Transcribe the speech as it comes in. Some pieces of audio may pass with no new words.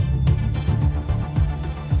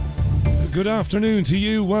Good afternoon to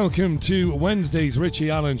you. Welcome to Wednesday's Richie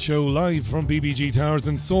Allen Show, live from BBG Towers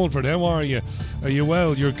in Salford. How are you? Are you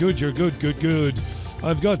well? You're good, good.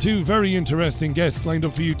 I've got two very interesting guests lined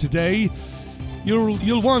up for you today.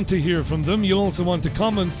 You'll want to hear from them. You'll also want to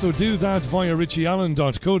comment, so do that via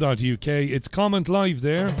richieallen.co.uk. It's Comment Live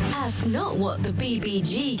there. Ask not what the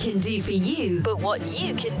BBG can do for you, but what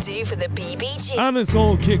you can do for the BBG. And it's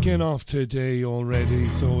all kicking off today already,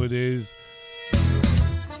 so it is.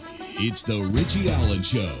 It's the Richie Allen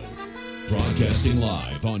Show, broadcasting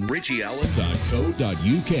live on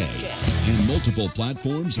richieallen.co.uk and multiple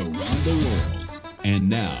platforms around the world. And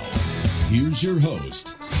now, here's your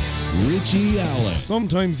host, Richie Allen.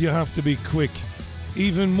 Sometimes you have to be quick,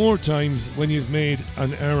 even more times when you've made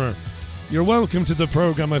an error. You're welcome to the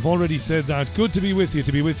program. I've already said that. Good to be with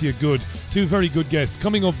you good. Two very good guests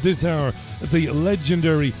coming up this hour.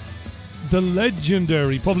 The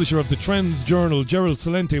legendary publisher of the Trends Journal, Gerald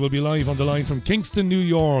Celente, will be live on the line from Kingston, New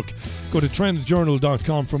York. Go to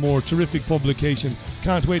trendsjournal.com for more. Terrific publication.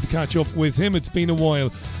 Can't wait to catch up with him. It's been a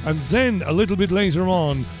while. And then, a little bit later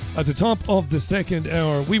on, at the top of the second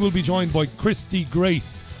hour, we will be joined by Christy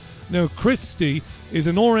Grace. Now, Christy is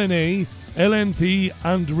an RNA, LNP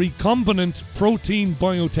and recombinant protein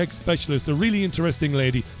biotech specialist. A really interesting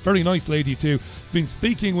lady. Very nice lady too. Been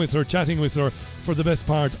speaking with her, chatting with her for the best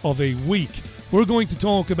part of a week. We're going to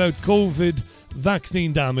talk about COVID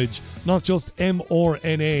vaccine damage, not just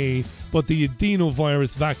mRNA, but the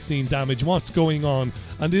adenovirus vaccine damage. What's going on?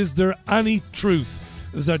 And is there any truth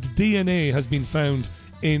that DNA has been found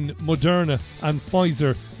in Moderna and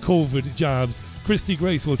Pfizer COVID jabs? Christy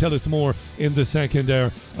Grace will tell us more in the second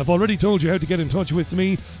hour. I've already told you how to get in touch with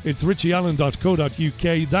me. It's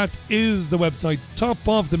richieallen.co.uk. That is the website, top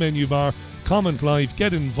of the menu bar. Comment live,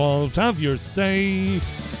 get involved, have your say,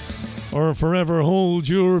 or forever hold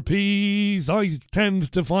your peace. I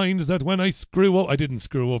tend to find that when I screw up, I didn't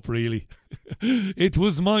screw up really. It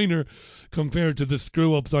was minor compared to the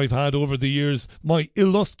screw-ups I've had over the years. My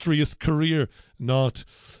illustrious career, not.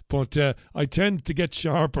 But I tend to get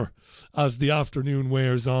sharper as the afternoon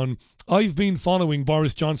wears on. I've been following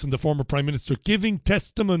Boris Johnson, the former Prime Minister, providing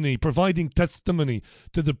testimony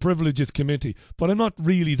to the Privileges Committee, but I'm not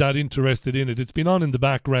really that interested in it. It's been on in the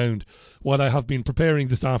background while I have been preparing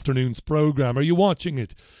this afternoon's programme. Are you watching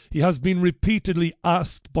it? He has been repeatedly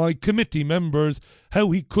asked by committee members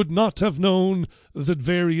how he could not have known that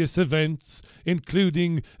various events,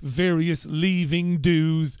 including various leaving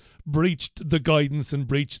dues, breached the guidance and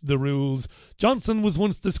breached the rules. Johnson was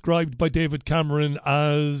once described by David Cameron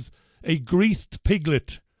as a greased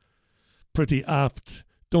piglet. Pretty apt.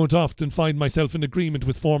 Don't often find myself in agreement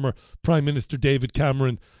with former Prime Minister David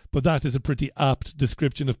Cameron, but that is a pretty apt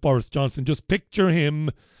description of Boris Johnson. Just picture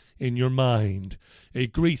him in your mind. A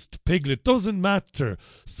greased piglet. Doesn't matter.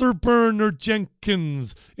 Sir Bernard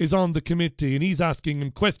Jenkins is on the committee and he's asking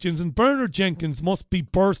him questions, and Bernard Jenkins must be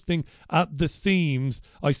bursting at the seams.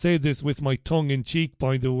 I say this with my tongue in cheek,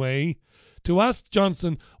 by the way, to ask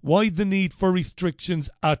Johnson why the need for restrictions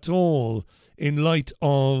at all in light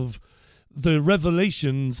of the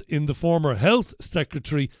revelations in the former Health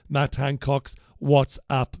Secretary Matt Hancock's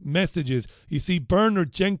WhatsApp messages. You see,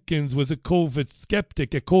 Bernard Jenkins was a COVID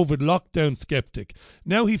skeptic, a COVID lockdown skeptic.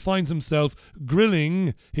 Now he finds himself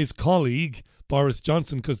grilling his colleague, Boris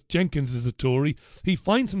Johnson, because Jenkins is a Tory. He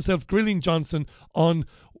finds himself grilling Johnson on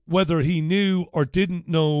whether he knew or didn't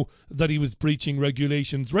know that he was breaching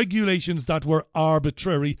regulations that were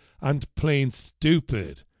arbitrary and plain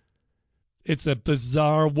stupid. It's a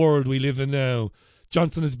bizarre world we live in now.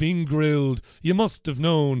 Johnson is being grilled. You must have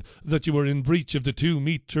known that you were in breach of the 2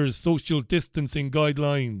 meters social distancing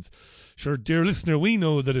guidelines. Sure, dear listener, we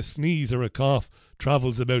know that a sneeze or a cough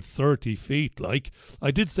travels about 30 feet, like. I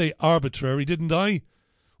did say arbitrary, didn't I?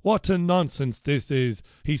 What a nonsense this is.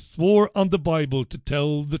 He swore on the Bible to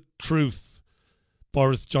tell the truth,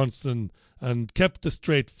 Boris Johnson, and kept a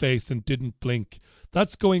straight face and didn't blink.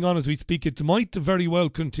 That's going on as we speak. It might very well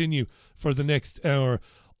continue for the next hour,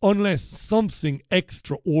 unless something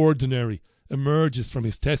extraordinary emerges from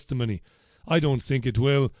his testimony. I don't think it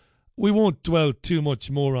will. We won't dwell too much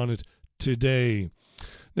more on it today.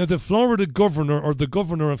 Now, the Florida governor, or the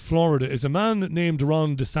governor of Florida, is a man named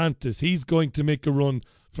Ron DeSantis. He's going to make a run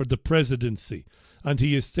for the presidency. And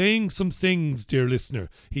he is saying some things, dear listener.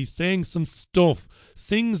 He's saying some stuff.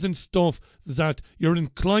 Things and stuff that you're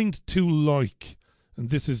inclined to like. And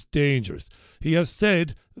this is dangerous. He has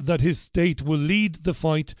said that his state will lead the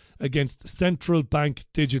fight against central bank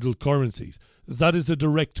digital currencies. That is a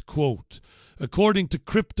direct quote. According to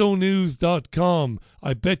CryptoNews.com,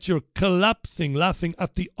 I bet you're collapsing laughing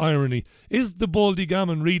at the irony. Is the Baldy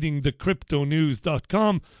Gammon reading the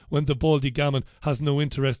CryptoNews.com when the Baldy Gammon has no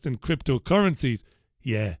interest in cryptocurrencies?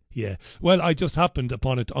 Yeah. Well, I just happened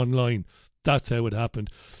upon it online. That's how it happened.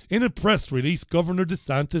 In a press release, Governor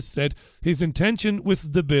DeSantis said his intention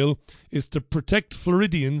with the bill is to protect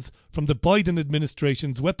Floridians from the Biden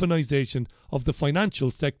administration's weaponization of the financial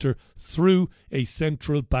sector through a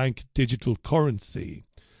central bank digital currency.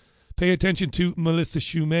 Pay attention to Melissa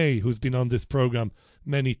Shumay, who's been on this program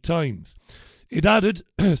many times. It added,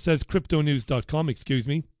 says CryptoNews.com,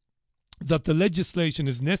 that the legislation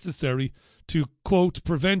is necessary to, quote,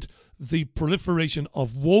 prevent the proliferation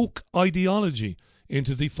of woke ideology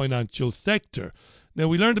into the financial sector. Now,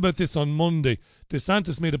 we learned about this on Monday.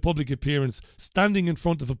 DeSantis made a public appearance standing in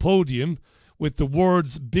front of a podium with the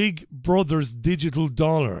words Big Brother's Digital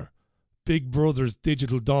Dollar. Big Brother's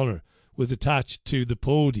Digital Dollar was attached to the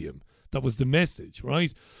podium. That was the message,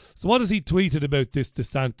 right? So what has he tweeted about this,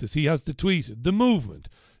 DeSantis? He has to tweet, the movement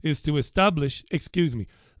to establish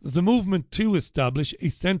a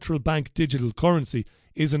central bank digital currency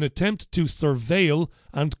is an attempt to surveil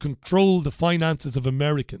and control the finances of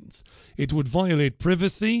Americans. It would violate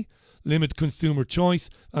privacy, limit consumer choice,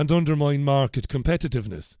 and undermine market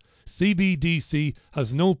competitiveness. CBDC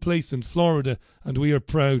has no place in Florida, and we are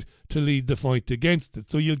proud to lead the fight against it.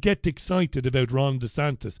 So you'll get excited about Ron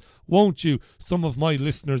DeSantis, won't you, some of my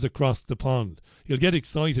listeners across the pond? You'll get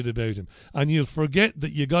excited about him, and you'll forget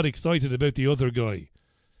that you got excited about the other guy.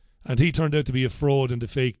 And he turned out to be a fraud and a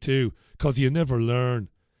fake too, because you never learn.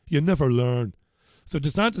 You never learn. So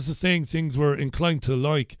DeSantis is saying things we're inclined to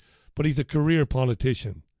like, but he's a career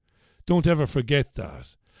politician. Don't ever forget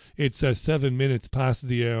that. It's 7 minutes past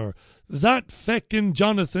the hour. That feckin'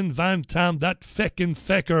 Jonathan Van Tam, that feckin'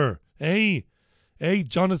 fecker, eh?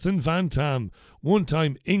 Jonathan Van Tam,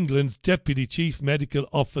 one-time England's Deputy Chief Medical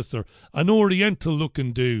Officer, an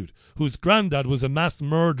Oriental-looking dude whose granddad was a mass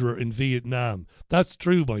murderer in Vietnam. That's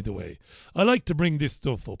true, by the way. I like to bring this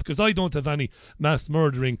stuff up because I don't have any mass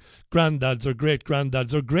murdering granddads or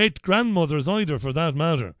great-granddads or great-grandmothers either, for that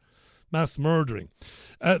matter. Mass murdering.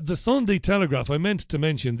 The Sunday Telegraph, I meant to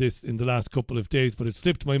mention this in the last couple of days, but it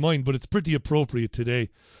slipped my mind, but it's pretty appropriate today.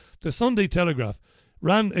 The Sunday Telegraph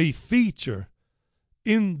ran a feature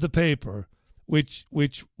in the paper which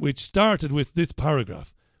started with this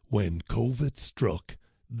paragraph. When COVID struck,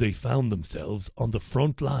 they found themselves on the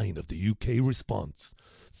front line of the UK response.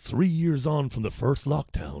 3 years on from the first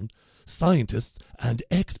lockdown, scientists and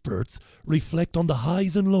experts reflect on the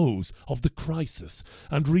highs and lows of the crisis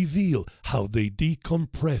and reveal how they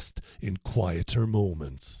decompressed in quieter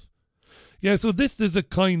moments. Yeah, so this is a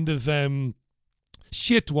kind of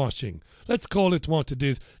shit washing. Let's call it what it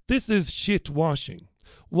is. This is shit washing.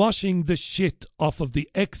 Washing the shit off of the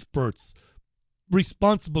experts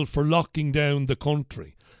responsible for locking down the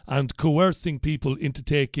country and coercing people into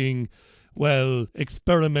taking, well,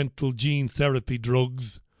 experimental gene therapy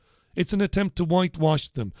drugs. It's an attempt to whitewash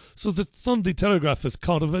them. So the Sunday Telegraph has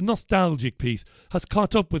caught up, a nostalgic piece, has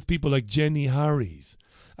caught up with people like Jenny Harries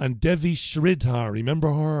and Devi Shridhar,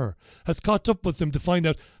 remember her, has caught up with them to find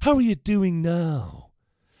out, how are you doing now?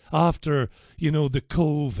 After, the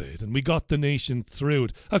COVID, and we got the nation through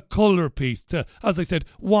it. A colour piece to, as I said,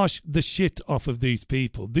 wash the shit off of these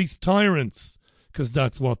people, these tyrants, because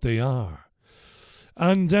that's what they are.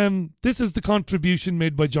 And this is the contribution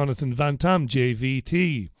made by Jonathan Van Tam,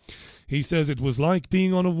 JVT. He says it was like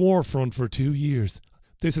being on a war front for 2 years.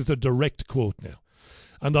 This is a direct quote now.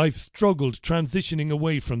 And I've struggled transitioning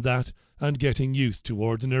away from that and getting used to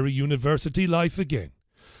ordinary university life again.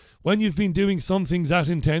 When you've been doing something that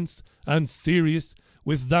intense and serious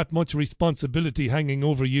with that much responsibility hanging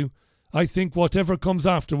over you, I think whatever comes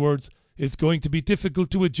afterwards is going to be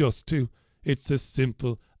difficult to adjust to. It's as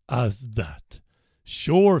simple as that.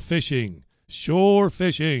 Shore fishing, he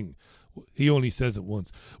only says it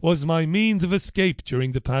once, was my means of escape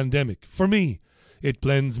during the pandemic. For me, it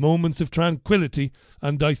blends moments of tranquility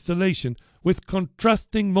and isolation with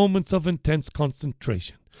contrasting moments of intense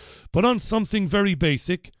concentration. But on something very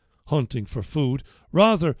basic, hunting for food,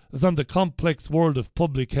 rather than the complex world of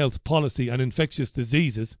public health policy and infectious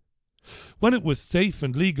diseases. When it was safe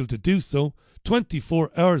and legal to do so,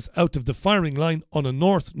 24 hours out of the firing line on a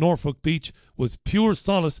North Norfolk beach was pure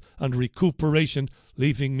solace and recuperation,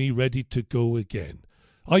 leaving me ready to go again.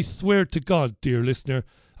 I swear to God, dear listener,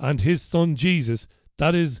 and his son Jesus,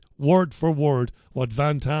 That is word for word what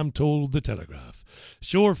Van Tam told the Telegraph.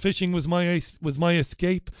 Shore fishing was my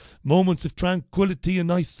escape. Moments of tranquility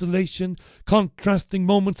and isolation, contrasting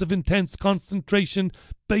moments of intense concentration,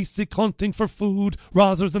 basic hunting for food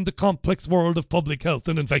rather than the complex world of public health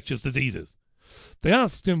and infectious diseases. They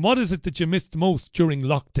asked him, what is it that you missed most during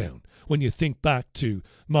lockdown when you think back to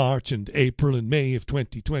March and April and May of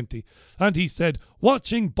 2020? And he said,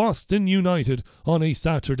 watching Boston United on a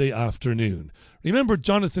Saturday afternoon. Remember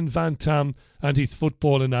Jonathan Van Tam and his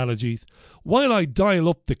football analogies? While I dial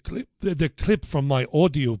up the clip from my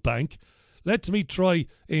audio bank, let me try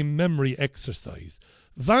a memory exercise.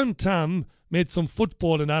 Van Tam made some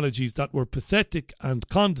football analogies that were pathetic and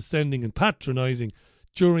condescending and patronising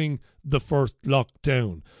during the first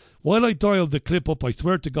lockdown. While I dialed the clip up, I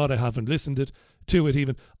swear to God I haven't listened to it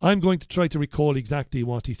even. I'm going to try to recall exactly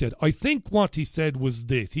what he said. I think what he said was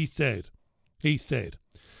this. He said,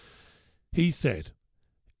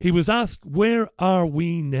 he was asked, where are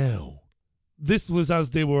we now? This was as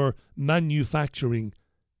they were manufacturing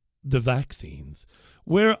the vaccines.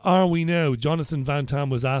 Where are we now? Jonathan Van Tam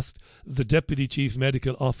was asked, the Deputy Chief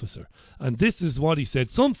Medical Officer. And this is what he said,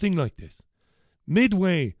 something like this.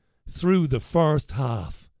 Midway through the first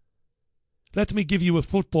half. Let me give you a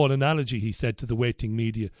football analogy, he said to the waiting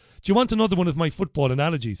media. Do you want another one of my football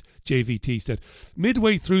analogies? JVT said.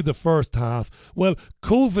 Midway through the first half, well,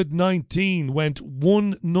 COVID-19 went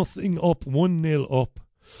 1-0 up, 1-0 up.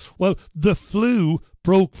 Well, the flu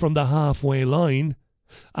broke from the halfway line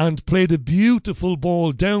and played a beautiful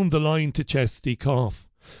ball down the line to Chestikov.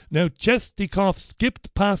 Now, Chestikov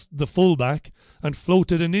skipped past the fullback and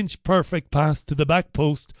floated an inch-perfect pass to the back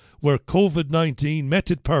post where COVID-19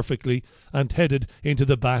 met it perfectly and headed into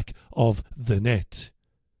the back of the net.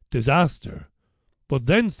 Disaster. But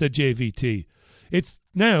then, said JVT, it's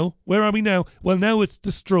now, where are we now? Well, now it's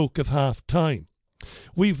the stroke of half-time.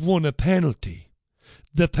 We've won a penalty.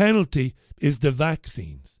 The penalty is the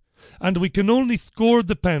vaccines. And we can only score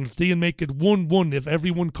the penalty and make it 1-1 if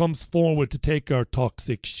everyone comes forward to take our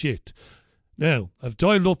toxic shit. Now, I've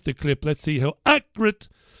dialed up the clip. Let's see how accurate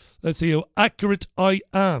I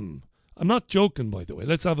am. I'm not joking, by the way.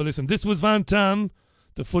 Let's have a listen. This was Van Tam,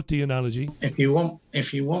 the footy analogy. If you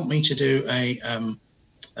want me to do a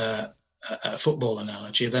football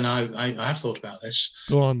analogy, then I have thought about this.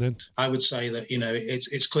 Go on then. I would say that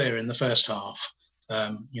it's clear in the first half.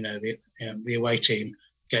 The away team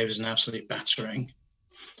gave us an absolute battering,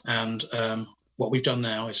 and what we've done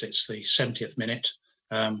now is it's the 70th minute.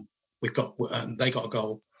 They got a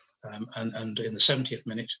goal, and in the 70th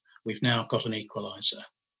minute we've now got an equaliser.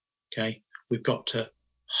 Okay, we've got to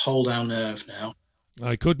hold our nerve now.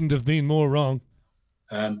 I couldn't have been more wrong.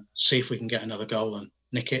 See if we can get another goal and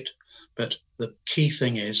nick it. But the key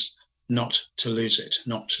thing is not to lose it,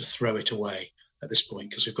 not to throw it away at this point,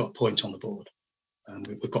 because we've got a point on the board and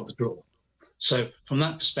we've got the draw. So from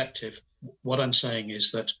that perspective, what I'm saying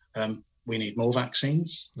is that we need more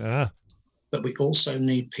vaccines, but we also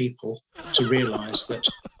need people to realise that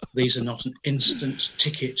these are not an instant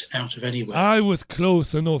ticket out of anywhere. I was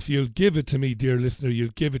close enough. You'll give it to me, dear listener. You'll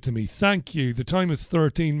give it to me. Thank you. The time is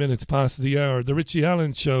 13 minutes past the hour. The Richie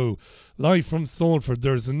Allen Show, live from Salford.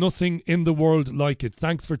 There's nothing in the world like it.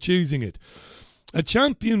 Thanks for choosing it. A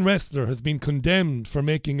champion wrestler has been condemned for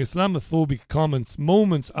making Islamophobic comments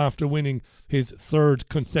moments after winning his third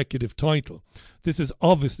consecutive title. This is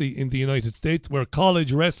obviously in the United States, where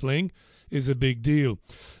college wrestling is a big deal.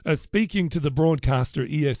 Speaking to the broadcaster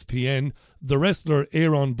ESPN, the wrestler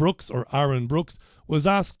Aaron Brooks was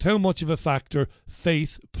asked how much of a factor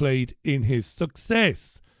faith played in his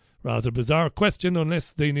success. Rather bizarre question,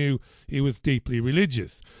 unless they knew he was deeply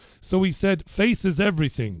religious. So he said, faith is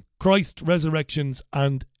everything. Christ, resurrections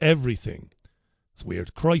and everything. It's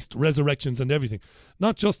weird. Christ, resurrections and everything.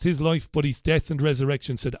 Not just his life, but his death and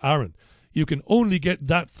resurrection, said Aaron. You can only get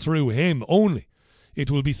that through him, only.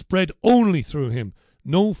 It will be spread only through him.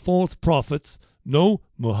 No false prophets, no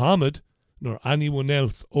Muhammad, nor anyone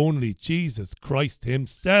else, only Jesus Christ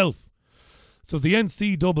himself. So the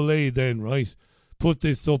NCAA then, right, put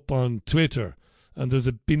this up on Twitter. And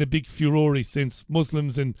there's been a big furore since.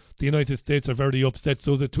 Muslims in the United States are very upset,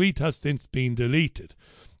 so the tweet has since been deleted.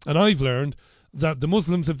 And I've learned that the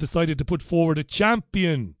Muslims have decided to put forward a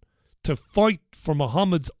champion to fight for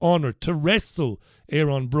Muhammad's honour, to wrestle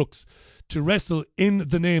Aaron Brooks, to wrestle in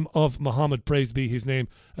the name of Muhammad, praise be his name.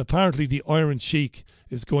 Apparently the Iron Sheikh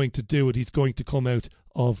is going to do it. He's going to come out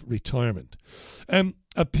of retirement.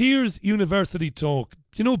 A Peers University talk.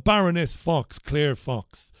 You know Baroness Fox, Claire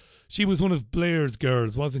Fox? She was one of Blair's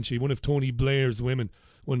girls, wasn't she? One of Tony Blair's women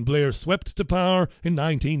when Blair swept to power in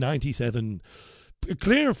 1997.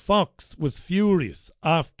 Claire Fox was furious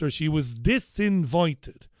after she was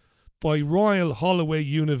disinvited by Royal Holloway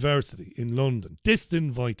University in London.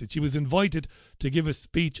 Disinvited. She was invited to give a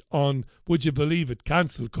speech on, would you believe it,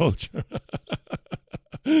 cancel culture.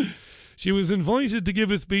 She was invited to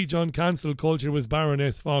give a speech on cancel culture, was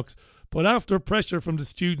Baroness Fox, but after pressure from the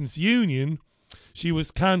Students' Union, she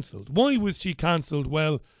was cancelled. Why was she cancelled?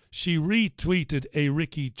 Well, she retweeted a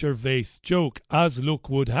Ricky Gervais joke. As luck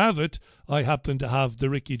would have it, I happen to have the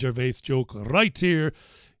Ricky Gervais joke right here.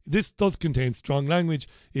 This does contain strong language.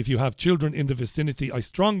 If you have children in the vicinity, I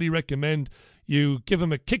strongly recommend you give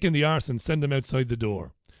them a kick in the arse and send them outside the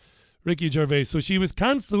door. Ricky Gervais. So she was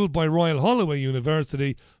cancelled by Royal Holloway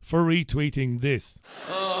University for retweeting this.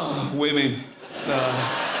 Oh, women.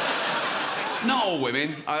 Not all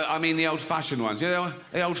women. I mean the old-fashioned ones. You know,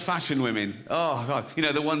 the old-fashioned women. Oh, God. You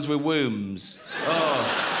know, the ones with wombs. Oh.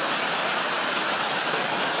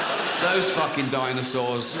 Those fucking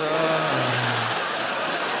dinosaurs.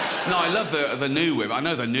 No, I love the new women. I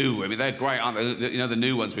know the new women. They're great, aren't they? You know, the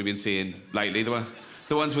new ones we've been seeing lately. The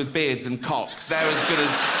ones with beards and cocks. They're as good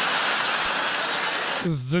as...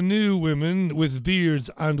 The new women with beards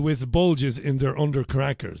and with bulges in their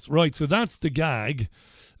undercrackers. Right, so that's the gag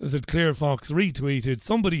that Claire Fox retweeted.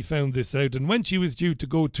 Somebody found this out, and when she was due to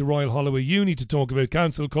go to Royal Holloway Uni to talk about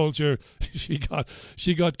cancel culture, she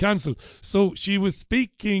got cancelled. So she was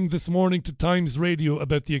speaking this morning to Times Radio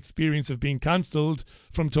about the experience of being cancelled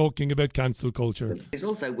from talking about cancel culture. It's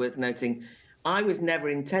also worth noting, I was never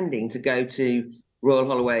intending to go to Royal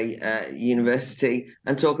Holloway University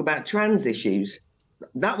and talk about trans issues.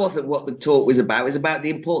 That wasn't what the talk was about. It was about the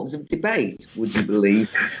importance of debate, would you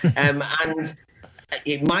believe? And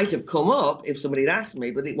it might have come up if somebody had asked me,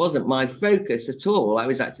 but it wasn't my focus at all. I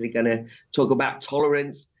was actually going to talk about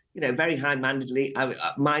tolerance, you know, very high-mindedly. I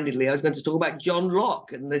was going to talk about John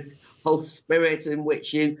Locke and the whole spirit in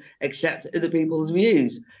which you accept other people's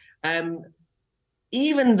views.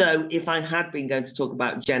 Even though if I had been going to talk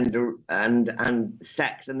about gender and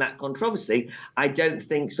sex and that controversy, I don't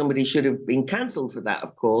think somebody should have been cancelled for that,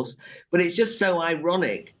 of course. But it's just so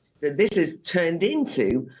ironic that this has turned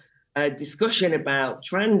into a discussion about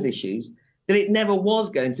trans issues that it never was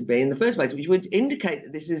going to be in the first place, which would indicate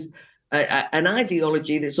that this is an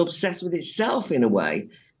ideology that's obsessed with itself in a way,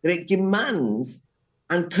 that it demands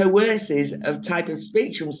and coerces a type of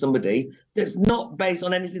speech from somebody that's not based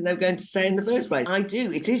on anything they're going to say in the first place.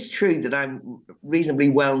 It is true that I'm reasonably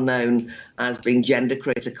well known as being gender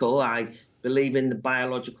critical. I believe in the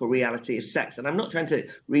biological reality of sex, and I'm not trying to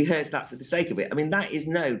rehearse that for the sake of it. I mean, that is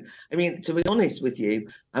known. I mean, to be honest with you,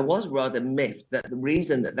 I was rather miffed that the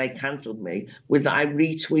reason that they cancelled me was that I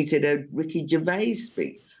retweeted a Ricky Gervais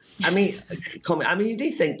speech. I mean, you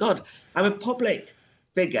do think, God, I'm a public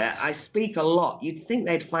figure, I speak a lot. You'd think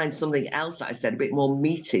they'd find something else that I said a bit more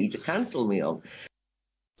meaty to cancel me on.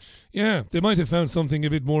 Yeah, they might have found something a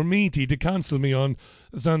bit more meaty to cancel me on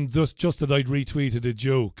than just that I'd retweeted a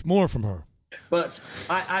joke. More from her. But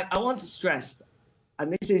I want to stress,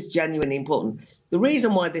 and this is genuinely important, the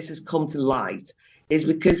reason why this has come to light is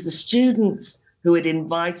because the students who had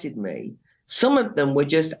invited me, some of them were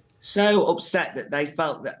just so upset that they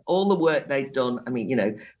felt that all the work they'd done, I mean, you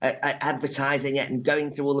know, advertising it and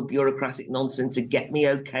going through all the bureaucratic nonsense to get me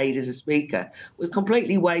okayed as a speaker was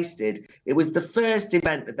completely wasted. It was the first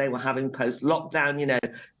event that they were having post-lockdown, you know,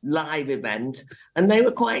 live event, and they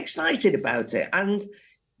were quite excited about it. And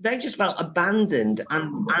they just felt abandoned.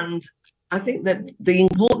 And I think that the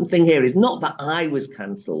important thing here is not that I was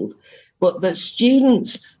cancelled, but that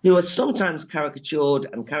students who are sometimes caricatured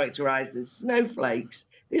and characterised as snowflakes,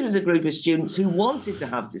 this was a group of students who wanted to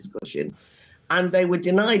have discussion, and they were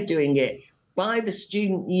denied doing it by the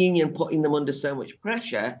student union putting them under so much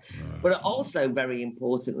pressure. But also, very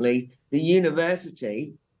importantly, the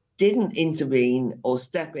university didn't intervene or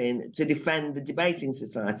step in to defend the debating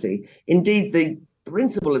society. Indeed, the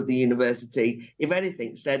principal of the university, if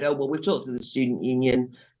anything, said, oh, well, we've talked to the student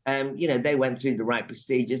union. You know, they went through the right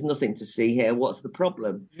procedures, nothing to see here. What's the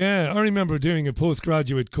problem? Yeah, I remember doing a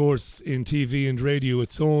postgraduate course in TV and radio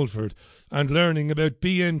at Salford and learning about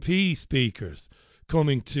BNP speakers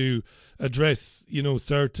coming to address, you know,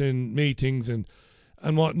 certain meetings and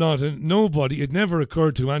whatnot. And nobody, it never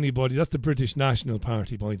occurred to anybody, that's the British National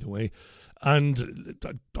Party, by the way. And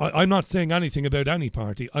I'm not saying anything about any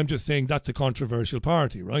party. I'm just saying that's a controversial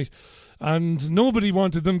party, right? And nobody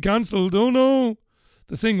wanted them cancelled. Oh, no.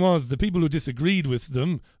 The thing was, the people who disagreed with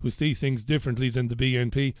them, who see things differently than the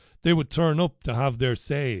BNP, they would turn up to have their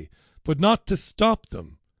say, but not to stop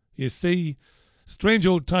them, you see. Strange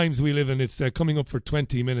old times we live in. It's coming up for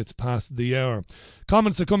 20 minutes past the hour.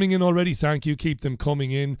 Comments are coming in already. Thank you. Keep them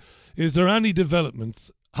coming in. Is there any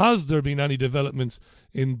developments? Has there been any developments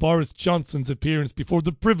in Boris Johnson's appearance before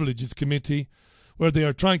the Privileges Committee, where they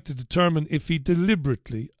are trying to determine if he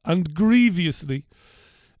deliberately and grievously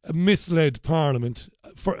misled Parliament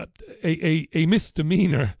for a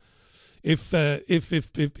misdemeanour? If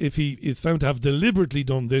he is found to have deliberately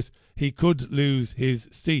done this, he could lose his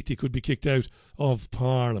seat. He could be kicked out of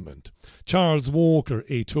Parliament. Charles Walker,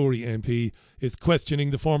 a Tory MP, is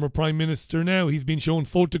questioning the former Prime Minister now. He's been shown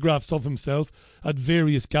photographs of himself at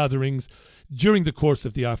various gatherings during the course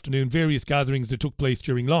of the afternoon, various gatherings that took place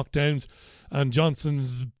during lockdowns, and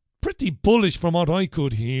Johnson's pretty bullish from what I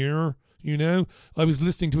could hear. You know, I was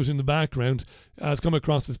listening to it in the background. Has come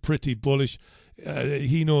across as pretty bullish.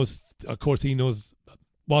 He knows, of course, he knows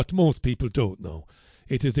what most people don't know.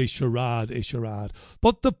 It is a charade, a charade.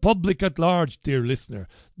 But the public at large, dear listener,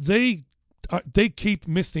 they keep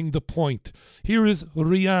missing the point. Here is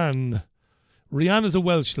Rianne. Rianne is a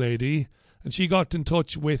Welsh lady, and she got in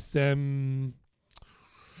touch with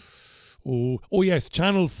Oh yes,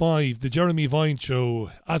 Channel 5, the Jeremy Vine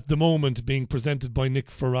show, at the moment being presented by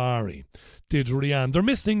Nick Ferrari. Did Rianne. They're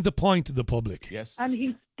missing the point of the public. Yes. And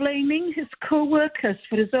he's blaming his co-workers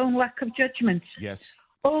for his own lack of judgment. Yes.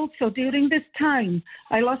 Also, during this time,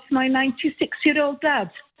 I lost my 96-year-old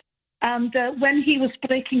dad. And when he was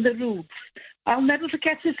breaking the rules, I'll never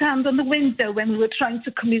forget his hand on the window when we were trying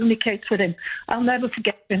to communicate with him. I'll never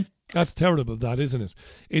forget him. That's terrible, that, isn't it?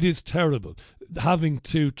 It is terrible. Having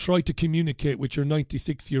to try to communicate with your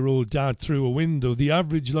 96-year-old dad through a window. The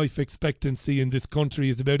average life expectancy in this country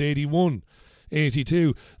is about 81,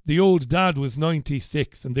 82. The old dad was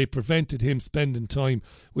 96 and they prevented him spending time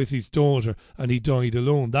with his daughter and he died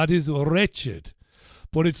alone. That is wretched.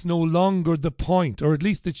 But it's no longer the point, or at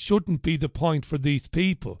least it shouldn't be the point for these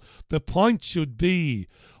people. The point should be,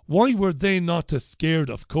 why were they not as scared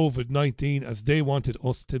of COVID-19 as they wanted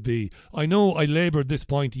us to be? I know I laboured this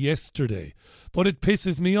point yesterday, but it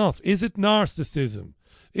pisses me off. Is it narcissism?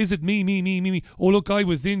 Is it me? Oh, look, I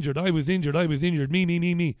was injured,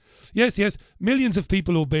 me. Yes, millions of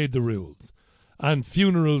people obeyed the rules. And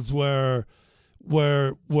funerals were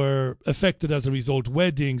affected as a result.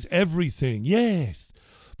 Weddings, everything, yes.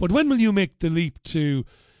 But when will you make the leap to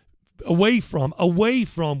away from,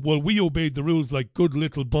 well, we obeyed the rules like good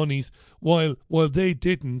little bunnies while they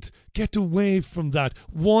didn't? Get away from that.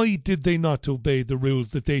 Why did they not obey the rules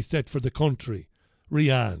that they set for the country?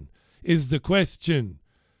 Rianne, is the question.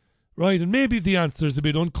 Right, and maybe the answer is a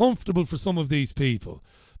bit uncomfortable for some of these people,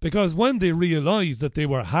 because when they realised that they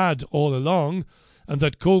were had all along, and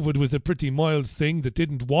that COVID was a pretty mild thing that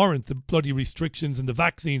didn't warrant the bloody restrictions and the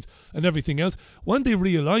vaccines and everything else, when they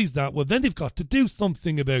realise that, well, then they've got to do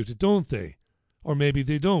something about it, don't they? Or maybe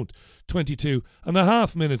they don't.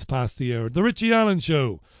 22.5 minutes past the hour. The Richie Allen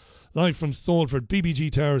Show, live from Salford, BBG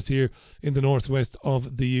Towers here in the northwest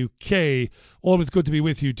of the UK. Always good to be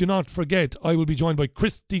with you. Do not forget, I will be joined by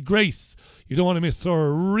Christy Grace. You don't want to miss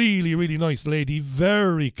her. Really, really nice lady.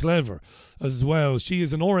 Very clever as well. She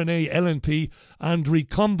is an RNA, LNP and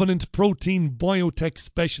recombinant protein biotech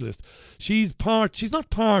specialist. She's not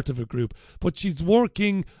part of a group, but she's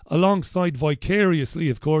working alongside vicariously,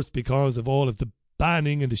 of course, because of all of the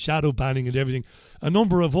banning and the shadow banning and everything, a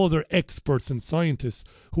number of other experts and scientists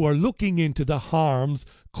who are looking into the harms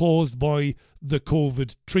caused by the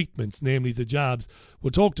COVID treatments, namely the jabs.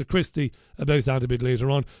 We'll talk to Christy about that a bit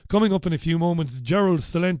later on. Coming up in a few moments, Gerald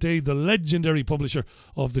Celente, the legendary publisher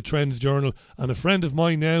of the Trends Journal and a friend of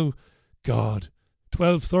mine now. God,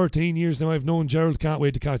 12, 13 years now I've known Gerald. Can't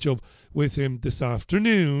wait to catch up with him this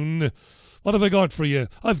afternoon. What have I got for you?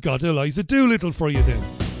 I've got Eliza Doolittle for you then.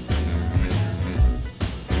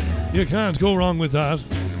 You can't go wrong with that.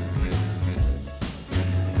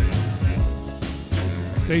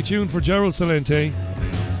 Stay tuned for Gerald Celente.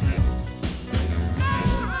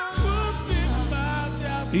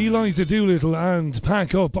 Eliza Doolittle and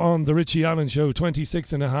Pack Up on the Richie Allen Show,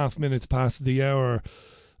 26.5 minutes past the hour.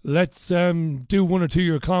 Let's do one or two of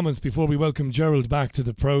your comments before we welcome Gerald back to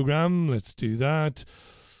the programme. Let's do that.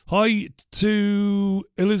 Hi to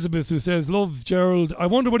Elizabeth, who says, loves Gerald. I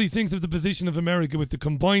wonder what he thinks of the position of America with the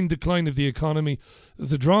combined decline of the economy,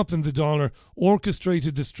 the drop in the dollar,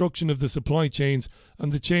 orchestrated destruction of the supply chains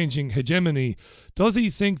and the changing hegemony. Does he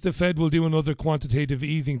think the Fed will do another quantitative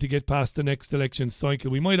easing to get past the next election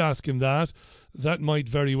cycle? We might ask him that. That might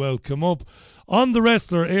very well come up. On the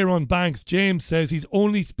wrestler, Aaron Banks, James says he's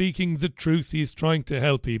only speaking the truth. He is trying to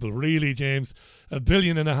help people. Really, James? 1.5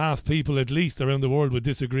 billion people at least around the world would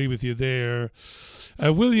disagree agree with you there.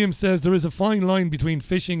 William says there is a fine line between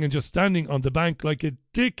fishing and just standing on the bank like a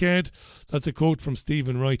dickhead. That's a quote from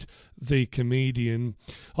Stephen Wright, the comedian.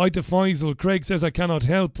 Hi to Faisal. Craig says, I cannot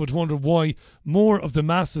help but wonder why more of the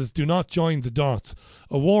masses do not join the dots.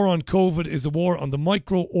 A war on COVID is a war on the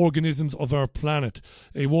microorganisms of our planet,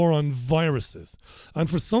 a war on viruses. And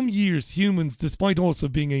for some years, humans, despite also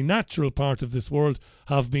being a natural part of this world,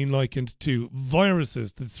 have been likened to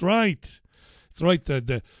viruses. That's right. It's right,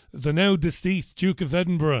 the now deceased Duke of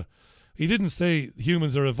Edinburgh. He didn't say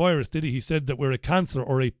humans are a virus, did he? He said that we're a cancer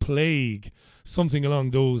or a plague. Something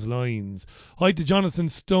along those lines. Hi to Jonathan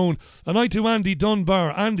Stone. And hi to Andy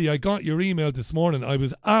Dunbar. Andy, I got your email this morning. I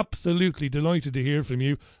was absolutely delighted to hear from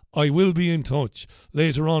you. I will be in touch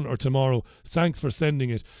later on or tomorrow. Thanks for sending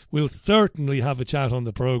it. We'll certainly have a chat on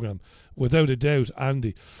the programme. Without a doubt,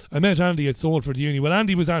 Andy. I met Andy at Salford Uni. Well,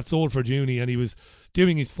 Andy was at Salford Uni and he was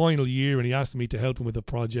doing his final year and he asked me to help him with a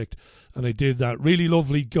project and I did that. Really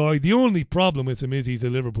lovely guy. The only problem with him is he's a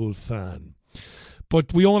Liverpool fan.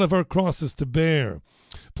 But we all have our crosses to bear.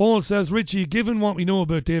 Paul says, Richie, given what we know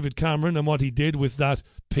about David Cameron and what he did with that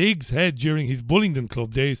pig's head during his Bullingdon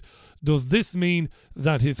Club days, does this mean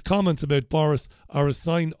that his comments about Boris are a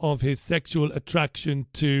sign of his sexual attraction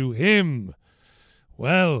to him?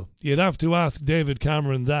 Well, you'd have to ask David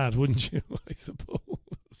Cameron that, wouldn't you, I suppose.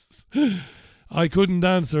 I couldn't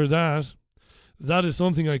answer that. That is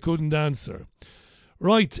something I couldn't answer.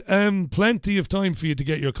 Right, plenty of time for you to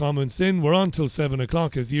get your comments in. We're on till 7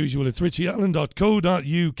 o'clock as usual. It's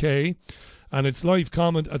richieallen.co.uk and it's live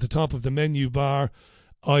comment at the top of the menu bar.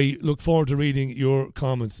 I look forward to reading your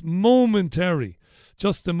comments.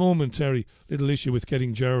 Just a momentary little issue with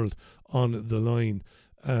getting Gerald on the line.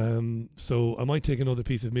 So I might take another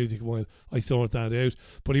piece of music while I sort that out,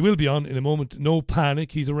 but he will be on in a moment. No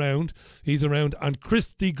panic, he's around, and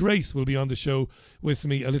Christy Grace will be on the show with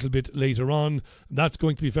me a little bit later on. That's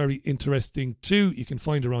going to be very interesting too. You can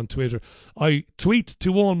find her on Twitter. I tweet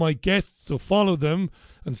to all my guests, so follow them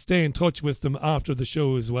and stay in touch with them after the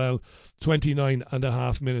show as well. 29 and a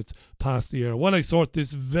half minutes past the hour. While I sort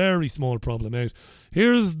this very small problem out,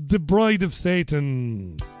 here's The Bride of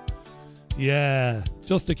Satan. Yeah,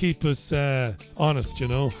 just to keep us honest, you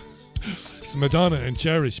know. It's Madonna and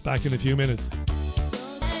Cherish back in a few minutes.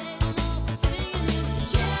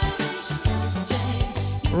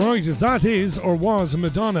 Right, that is or was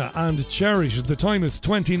Madonna and Cherish. The time is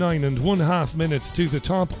 29 and 1/2 minutes to the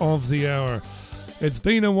top of the hour. It's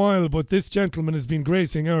been a while, but this gentleman has been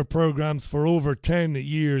gracing our programmes for over 10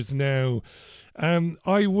 years now.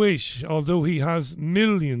 I wish, although he has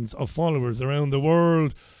millions of followers around the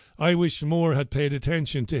world, I wish more had paid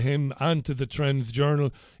attention to him and to the Trends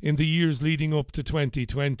Journal in the years leading up to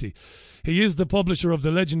 2020. He is the publisher of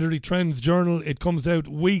the legendary Trends Journal. It comes out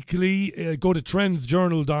weekly. Go to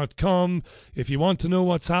trendsjournal.com if you want to know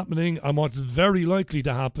what's happening and what's very likely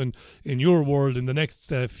to happen in your world in the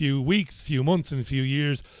next few weeks, few months and few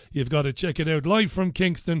years. You've got to check it out. Live from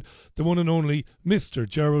Kingston, the one and only Mr.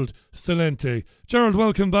 Gerald Celente. Gerald,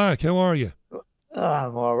 welcome back. How are you?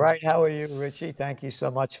 I'm all right. How are you, Richie? Thank you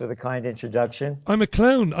so much for the kind introduction. I'm a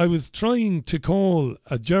clown. I was trying to call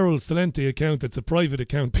a Gerald Celente account that's a private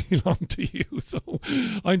account belong to you. So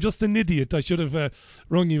I'm just an idiot. I should have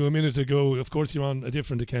rung you a minute ago. Of course, you're on a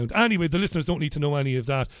different account. Anyway, the listeners don't need to know any of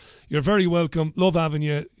that. You're very welcome. Love having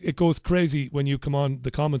you. It goes crazy when you come on,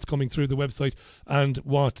 the comments coming through the website and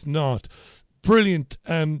what not. Brilliant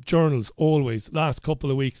journals, always. Last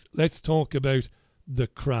couple of weeks. Let's talk about the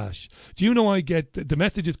crash. Do you know I get the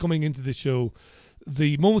messages coming into the show?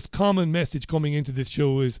 The most common message coming into this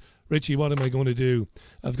show is, Richie, what am I going to do?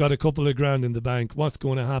 I've got a couple of grand in the bank. What's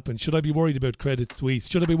going to happen? Should I be worried about Credit Suisse?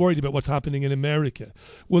 Should I be worried about what's happening in America?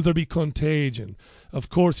 Will there be contagion? Of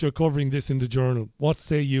course, you're covering this in the journal. What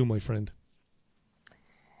say you, my friend?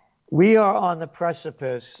 We are on the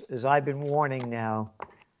precipice, as I've been warning now,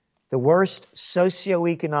 the worst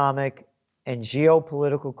socioeconomic and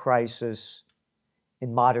geopolitical crisis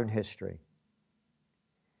in modern history.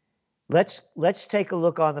 Let's take a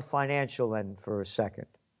look on the financial end for a second.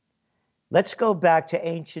 Let's go back to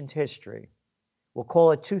ancient history. We'll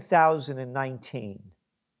call it 2019,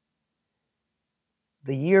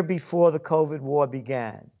 the year before the COVID war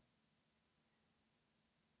began.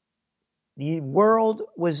 The world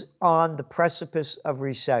was on the precipice of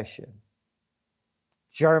recession.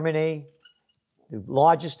 Germany, the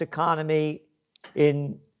largest economy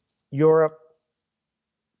in Europe,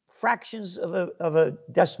 fractions of a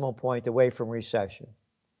decimal point away from recession.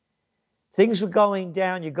 Things were going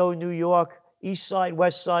down. You go to New York, east side,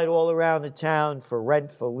 west side, all around the town for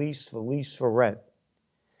rent, for lease, for lease, for rent.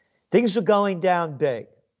 Things were going down big.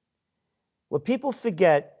 What people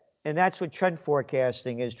forget, and that's what trend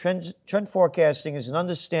forecasting is. Trend forecasting is an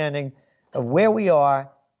understanding of where we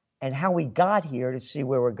are and how we got here to see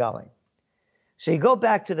where we're going. So you go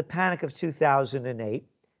back to the panic of 2008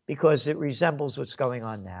 because it resembles what's going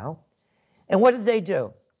on now. And what did they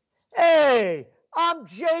do? Hey, I'm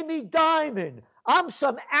Jamie Dimon. I'm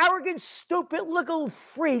some arrogant, stupid little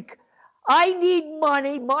freak. I need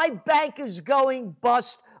money. My bank is going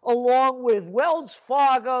bust, along with Wells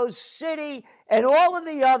Fargo, Citi, and all of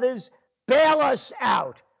the others. Bail us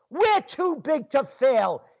out. We're too big to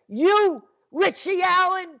fail. You, Richie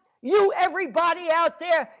Allen, you, everybody out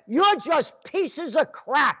there, you're just pieces of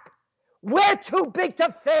crap. We're too big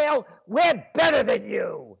to fail. We're better than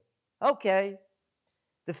you. Okay.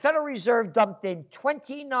 The Federal Reserve dumped in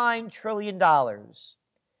 $29 trillion.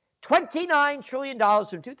 $29 trillion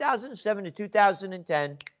from 2007 to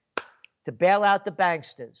 2010 to bail out the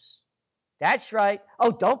banksters. That's right.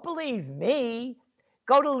 Oh, don't believe me.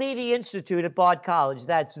 Go to Levy Institute at Bard College.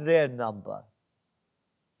 That's their number.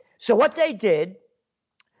 So what they did,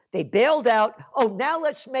 they bailed out. Oh, now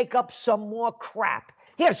let's make up some more crap.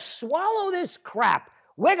 Here, swallow this crap.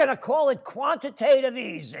 We're going to call it quantitative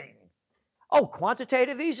easing. Oh,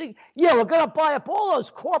 quantitative easing? Yeah, we're going to buy up all those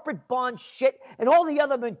corporate bond shit and all the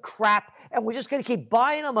other crap, and we're just going to keep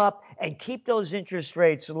buying them up and keep those interest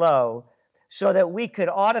rates low so that we could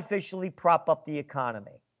artificially prop up the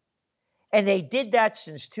economy. And they did that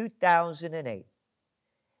since 2008.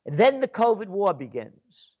 And then the COVID war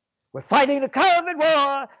begins. We're fighting the COVID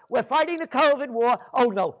war. We're fighting the COVID war. Oh,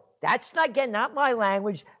 no, that's not, again, not my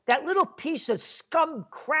language. That little piece of scum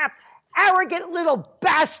crap, arrogant little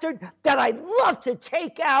bastard that I'd love to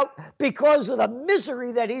take out because of the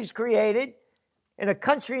misery that he's created. In a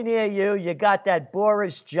country near you, you got that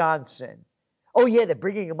Boris Johnson. Oh, yeah, they're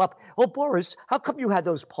bringing him up. Oh, Boris, how come you had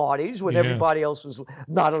those parties when everybody else was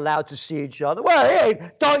not allowed to see each other? Well, hey,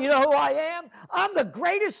 don't you know who I am? I'm the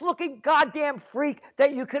greatest looking goddamn freak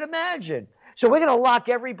that you could imagine. So we're going to lock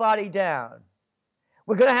everybody down.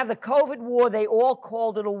 We're going to have the COVID war. They all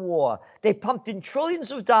called it a war. They pumped in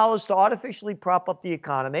trillions of dollars to artificially prop up the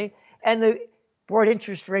economy, and they brought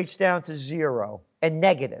interest rates down to zero and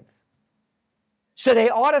negative. So they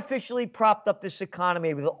artificially propped up this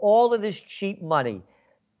economy with all of this cheap money,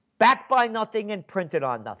 backed by nothing and printed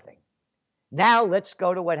on nothing. Now let's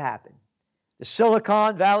go to what happened. The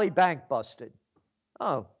Silicon Valley Bank busted.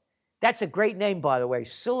 Oh, that's a great name, by the way.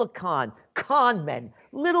 Silicon, con men,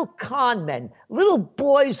 little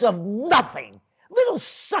boys of nothing, little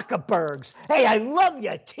Zuckerbergs. Hey, I love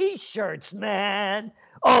your T-shirts, man.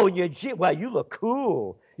 Oh, and well, you look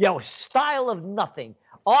cool. Yo, style of nothing.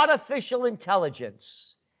 Artificial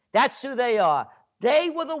intelligence. That's who they are.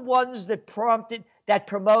 They were the ones that promoted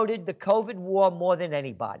the COVID war more than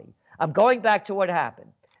anybody. I'm going back to what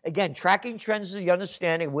happened. Again, tracking trends is the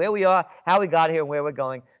understanding of where we are, how we got here, and where we're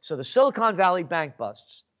going. So the Silicon Valley Bank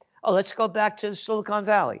busts. Oh, let's go back to Silicon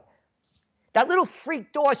Valley. That little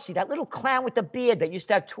freak Dorsey, that little clown with the beard that used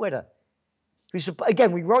to have Twitter.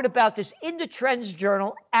 Again, we wrote about this in the Trends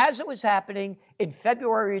Journal as it was happening in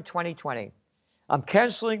February of 2020. I'm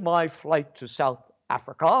canceling my flight to South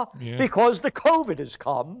Africa because the COVID has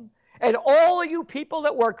come. And all of you people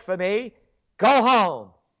that work for me, go home.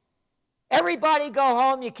 Everybody go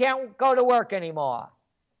home. You can't go to work anymore.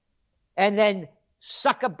 And then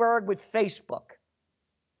Zuckerberg with Facebook.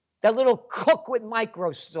 That little cook with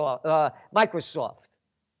Microsoft.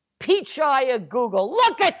 Peach-eye at Google.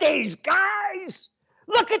 Look at these guys.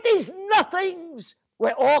 Look at these nothings.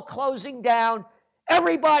 We're all closing down.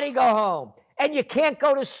 Everybody go home. And you can't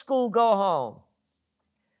go to school, go home.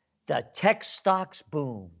 The tech stocks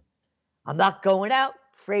boom. I'm not going out,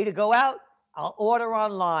 afraid to go out. I'll order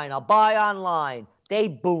online. I'll buy online. They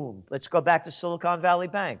boom. Let's go back to Silicon Valley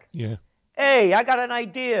Bank. Yeah. Hey, I got an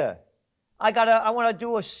idea. I want to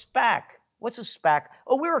do a SPAC. What's a SPAC?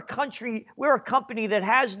 Oh, we're a company that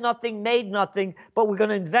has nothing, made nothing, but we're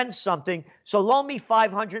going to invent something. So loan me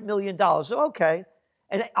 $500 million. Okay.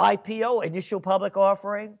 An IPO, initial public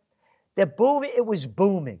offering. It was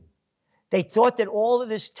booming. They thought that all of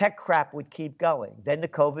this tech crap would keep going. Then the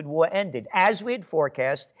COVID war ended, as we had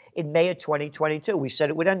forecast in May of 2022. We said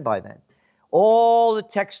it would end by then. All the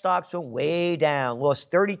tech stocks went way down,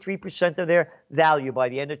 lost 33% of their value by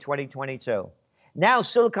the end of 2022. Now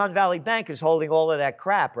Silicon Valley Bank is holding all of that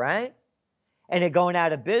crap, right? And they're going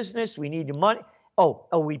out of business. We need the money. Oh,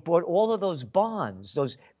 we bought all of those bonds,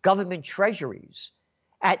 those government treasuries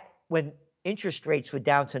when interest rates were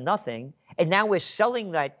down to nothing, and now we're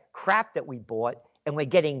selling that crap that we bought, and we're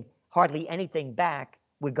getting hardly anything back.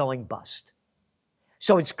 We're going bust.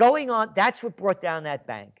 So it's going on. That's what brought down that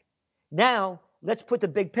bank. Now, let's put the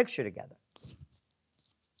big picture together.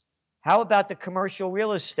 How about the commercial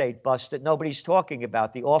real estate bust that nobody's talking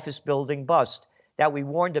about, the office building bust that we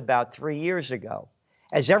warned about 3 years ago?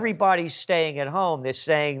 As everybody's staying at home, they're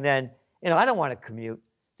saying then, I don't want to commute.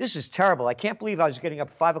 This is terrible. I can't believe I was getting up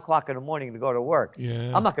at 5 o'clock in the morning to go to work.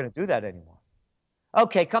 Yeah. I'm not going to do that anymore.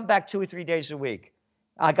 Okay, come back 2 or 3 days a week.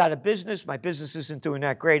 I got a business. My business isn't doing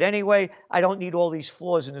that great anyway. I don't need all these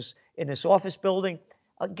floors in this office building.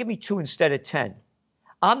 Give me 2 instead of 10.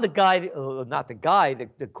 I'm the guy, not the guy,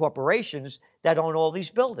 the corporations that own all these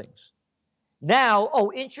buildings. Now,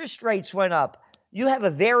 interest rates went up. You have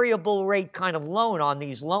a variable rate kind of loan on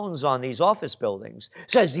these loans on these office buildings.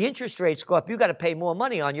 So as the interest rates go up, you got to pay more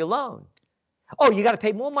money on your loan. Oh, you got to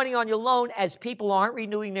pay more money on your loan as people aren't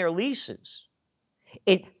renewing their leases.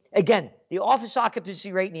 Again, the office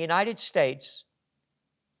occupancy rate in the United States,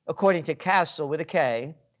 according to Castle with a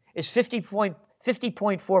K, is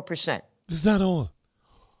 50.4%. Is that all?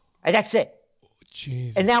 And that's it.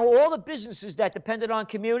 Jesus. And now all the businesses that depended on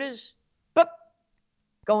commuters,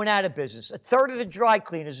 going out of business. A third of the dry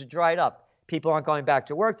cleaners are dried up. People aren't going back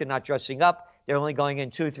to work. They're not dressing up. They're only going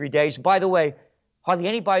in 2 or 3 days. By the way, hardly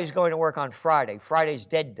anybody's going to work on Friday. Friday's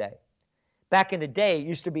dead day. Back in the day, it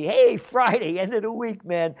used to be, hey, Friday, end of the week,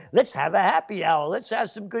 man. Let's have a happy hour. Let's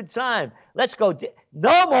have some good time. Let's go.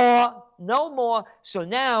 No more. No more. So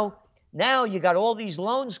now you got all these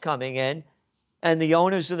loans coming in, and the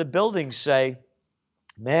owners of the buildings say,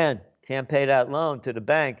 man, can't pay that loan to the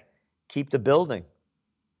bank. Keep the building.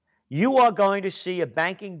 You are going to see a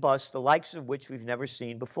banking bust, the likes of which we've never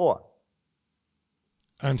seen before.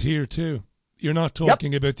 And here too. You're not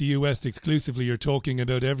talking about the US exclusively, you're talking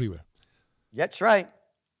about everywhere. That's right.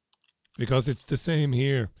 Because it's the same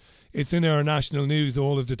here. It's in our national news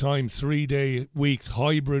all of the time, 3-day weeks,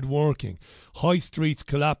 hybrid working, high streets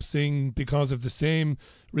collapsing because of the same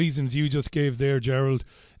reasons you just gave there, Gerald,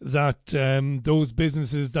 that those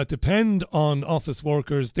businesses that depend on office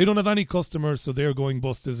workers, they don't have any customers, so they're going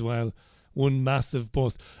bust as well. One massive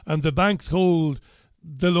bust. And the banks hold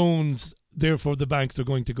the loans, therefore the banks are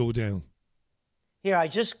going to go down. Here, I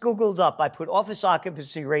just Googled up. I put office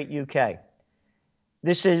occupancy rate UK.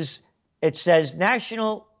 It says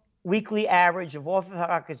national weekly average of office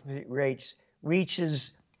occupancy rates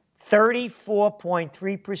reaches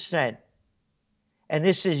 34.3%. And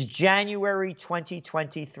this is January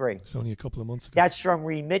 2023. It's only a couple of months ago. That's from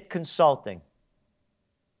Remit Consulting.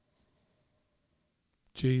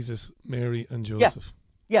 Jesus, Mary, and Joseph.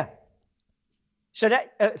 Yeah. So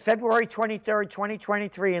that February 23rd,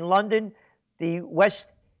 2023 in London, the West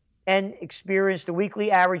End experienced a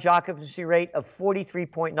weekly average occupancy rate of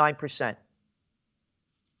 43.9%.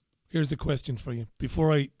 Here's a question for you.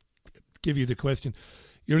 Before I give you the question,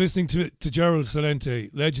 you're listening to Gerald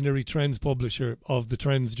Salente, legendary trends publisher of the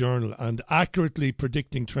Trends Journal, and accurately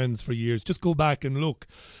predicting trends for years. Just go back and look.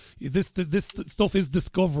 This stuff is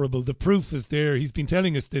discoverable. The proof is there. He's been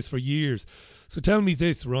telling us this for years. So tell me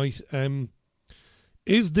this, right?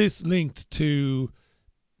 Is this linked to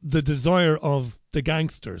the desire of the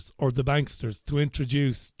gangsters or the banksters to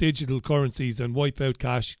introduce digital currencies and wipe out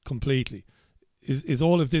cash completely? Is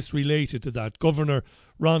all of this related to that? Governor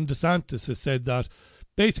Ron DeSantis has said that.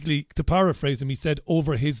 Basically, to paraphrase him, he said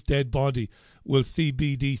over his dead body will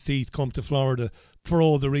CBDCs come to Florida for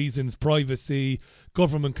all the reasons, privacy,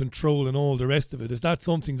 government control and all the rest of it. Is that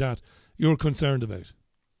something that you're concerned about?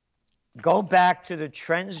 Go back to the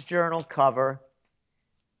Trends Journal cover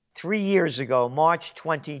 3 years ago, March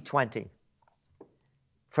 2020.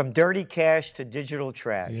 From dirty cash to digital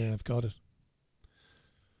trash. Yeah, I've got it.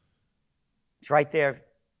 It's right there.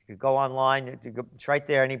 You could go online. It's right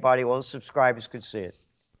there. Anybody, all the subscribers could see it.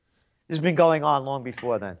 This has been going on long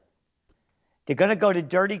before then. They're going to go to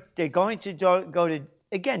dirty. They're going to go to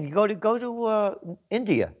again. You go to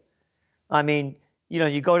India. I mean,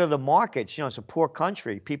 you go to the markets. It's a poor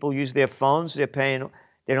country. People use their phones. They're paying.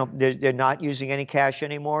 They're not using any cash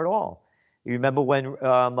anymore at all. You remember when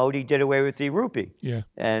Modi did away with the rupee? Yeah.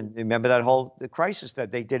 And remember the crisis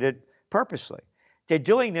that they did it purposely. They're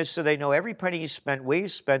doing this so they know every penny you spent, where you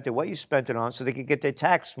spent it, what you spent it on, so they can get their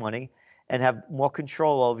tax money and have more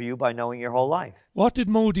control over you by knowing your whole life. What did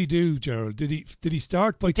Modi do, Gerald? Did he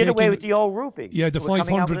start by taking... Did away with the old rupee. Yeah, the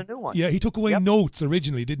 500... a new one. Yeah, he took away notes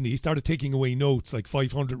originally, didn't he? He started taking away notes, like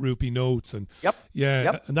 500 rupee notes. And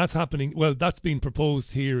and that's happening... Well, that's been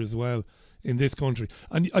proposed here as well in this country.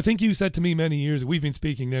 And I think you said to me many years... We've been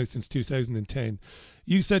speaking now since 2010.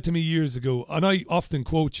 You said to me years ago, and I often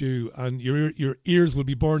quote you, and your ears will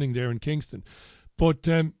be burning there in Kingston, but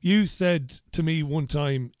you said to me one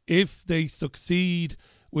time, if they succeed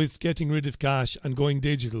with getting rid of cash and going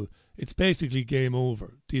digital, it's basically game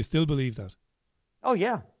over. Do you still believe that? Oh,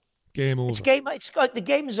 yeah. Game over. The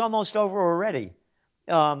game is almost over already.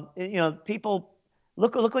 People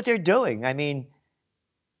look what they're doing. I mean,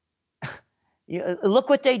 look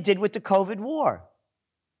what they did with the COVID war.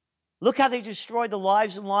 Look how they destroyed the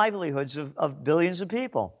lives and livelihoods of billions of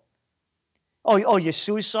people. Oh, your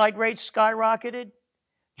suicide rates skyrocketed.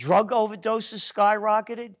 Drug overdoses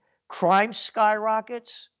skyrocketed. Crime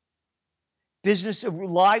skyrockets.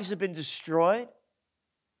 Lives have been destroyed.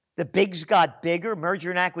 The bigs got bigger. Merger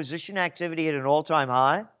and acquisition activity at an all-time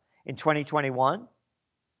high in 2021.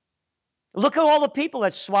 Look at all the people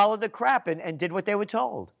that swallowed the crap and did what they were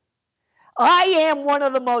told. I am one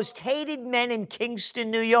of the most hated men in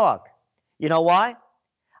Kingston, New York. You know why?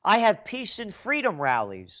 I have peace and freedom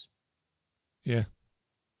rallies. Yeah.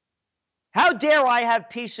 How dare I have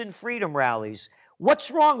peace and freedom rallies? What's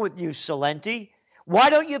wrong with you, Salenti? Why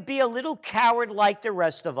don't you be a little coward like the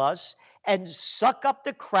rest of us and suck up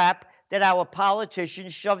the crap that our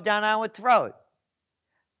politicians shove down our throat?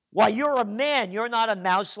 Why, you're a man. You're not a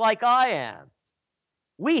mouse like I am.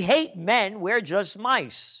 We hate men. We're just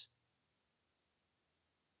mice.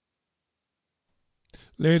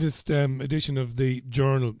 Latest edition of the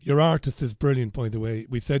Journal. Your artist is brilliant, by the way.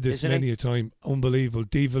 We've said this Isn't many he? a time. Unbelievable.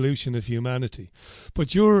 Devolution of humanity.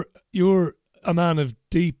 But you're a man of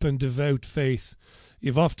deep and devout faith.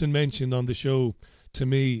 You've often mentioned on the show to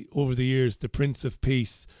me over the years the Prince of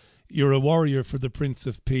Peace. You're a warrior for the Prince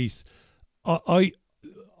of Peace. I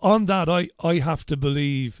have to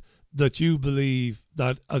believe that you believe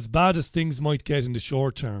that as bad as things might get in the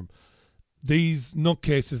short term, these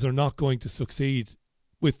nutcases are not going to succeed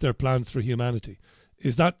with their plans for humanity.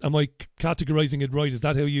 Am I categorizing it right? Is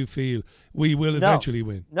that how you feel? We will eventually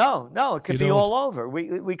win. No, it could be all over.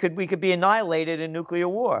 We could be annihilated in nuclear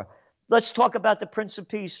war. Let's talk about the Prince of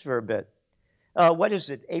Peace for a bit. What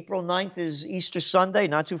is it? April 9th is Easter Sunday,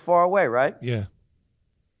 not too far away, right? Yeah.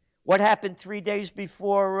 What happened 3 days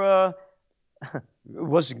before? It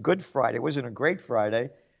wasn't Good Friday. It wasn't a great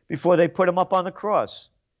Friday. Before they put him up on the cross.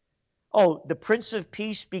 Oh, the Prince of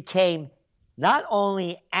Peace became not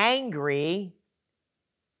only angry,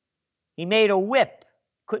 he made a whip.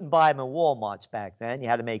 Couldn't buy them in Walmarts back then. You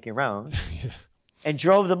had to make your own. Yeah. And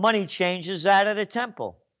drove the money changers out of the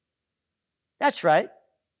temple. That's right.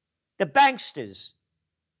 The banksters.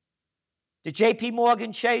 The J.P.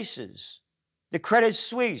 Morgan Chases. The Credit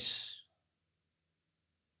Suisse.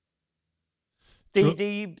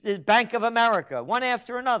 The Bank of America. One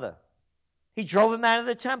after another. He drove them out of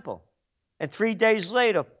the temple. And 3 days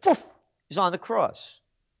later, poof, he's on the cross.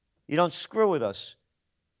 You don't screw with us.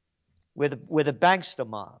 We're the bankster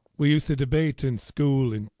mob. We used to debate in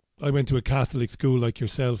school, and I went to a Catholic school like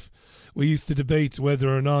yourself. We used to debate whether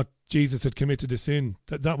or not Jesus had committed a sin.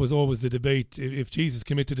 That was always the debate. If Jesus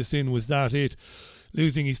committed a sin, was that it?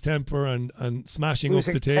 Losing his temper and smashing up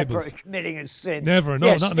the tables. Temper, committing a sin. Never,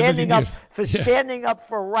 no, not in a million years. Standing up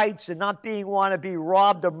for rights and not want to be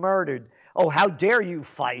robbed or murdered. Oh, how dare you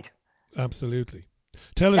fight? Absolutely.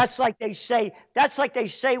 Tell us. That's like they say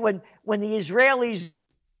when the Israelis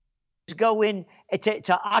go in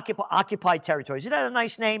to occupy territories. Isn't that a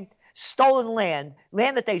nice name? Stolen land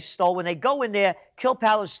that they stole. When they go in there, kill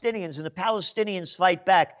Palestinians, and the Palestinians fight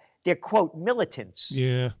back. They're, quote, militants.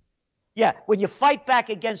 Yeah. Yeah, when you fight back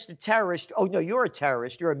against a terrorist, oh no, you're a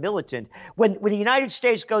terrorist, you're a militant. When the United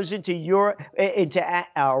States goes into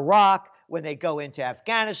Iraq, when they go into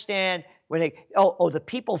Afghanistan, when they the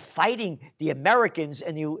people fighting the Americans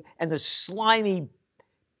and the slimy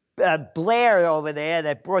Blair over there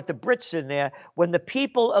that brought the Brits in there, when the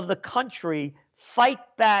people of the country fight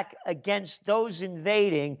back against those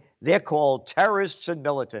invading, they're called terrorists and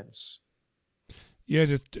militants. Yeah,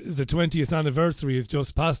 the 20th anniversary is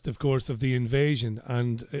just past, of course, of the invasion.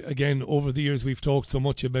 And again, over the years, we've talked so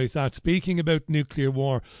much about that. Speaking about nuclear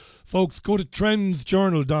war, folks, go to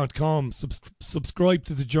trendsjournal.com, subscribe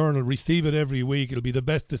to the journal, receive it every week. It'll be the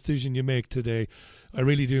best decision you make today. I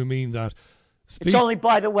really do mean that. It's only,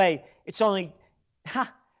 by the way,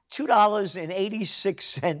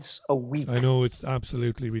 $2.86 a week. I know, it's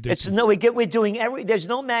absolutely ridiculous. We're doing there's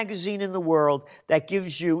no magazine in the world that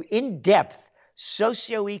gives you in-depth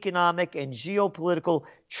socioeconomic and geopolitical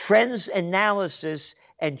trends analysis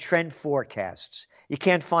and trend forecasts. You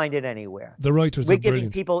can't find it anywhere. The writers We're are brilliant.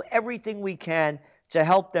 giving people everything we can to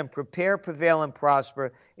help them prepare, prevail, and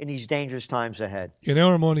prosper in these dangerous times ahead. In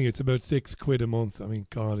our money, it's about £6 a month. I mean,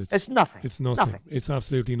 God, it's nothing. It's nothing. It's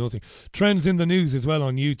absolutely nothing. Trends in the News as well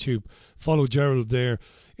on YouTube. Follow Gerald there.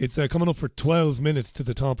 It's coming up for 12 minutes to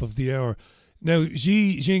the top of the hour. Now,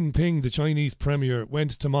 Xi Jinping, the Chinese premier,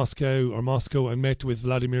 went to Moscow and met with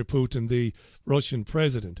Vladimir Putin, the Russian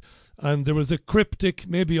president. And there was a cryptic,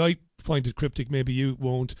 maybe I find it cryptic, maybe you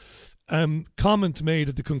won't, comment made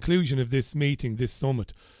at the conclusion of this meeting, this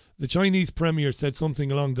summit. The Chinese premier said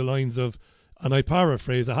something along the lines of, and I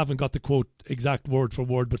paraphrase, I haven't got the quote exact word for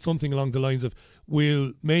word, but something along the lines of,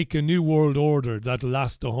 we'll make a new world order that'll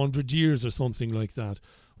last 100 years or something like that.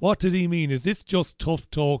 What did he mean? Is this just tough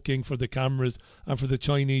talking for the cameras and for the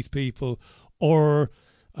Chinese people? Or,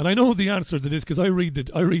 and I know the answer to this because I read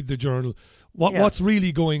the journal, what's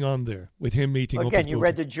really going on there with him meeting up with Again, you Putin?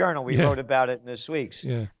 read the journal. We wrote about it in this week's.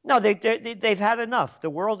 Yeah. No, they've had enough. The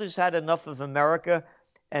world has had enough of America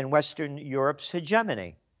and Western Europe's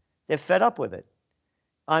hegemony. They're fed up with it.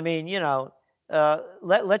 I mean,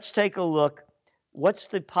 let's take a look. What's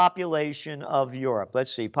the population of Europe?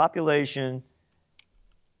 Let's see. Population...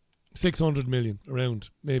 600 million, around,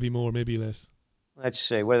 maybe more, maybe less. Let's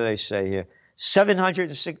see, what do they say here?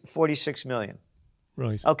 746 million.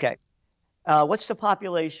 Right. Okay. What's the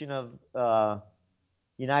population of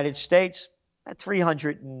United States?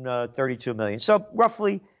 332 million. So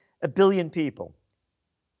roughly a billion people.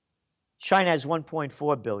 China has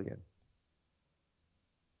 1.4 billion.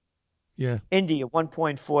 Yeah. India,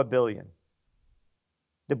 1.4 billion.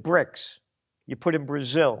 The BRICS, you put in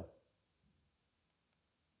Brazil.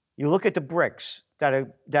 You look at the BRICS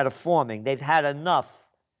that are forming. They've had enough.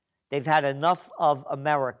 They've had enough of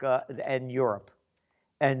America and Europe,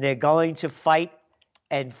 and they're going to fight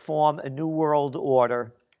and form a new world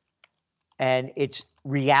order. And it's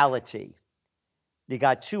reality. They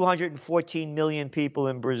got 214 million people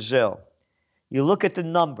in Brazil. You look at the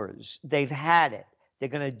numbers. They've had it. They're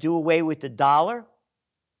going to do away with the dollar,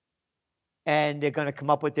 and they're going to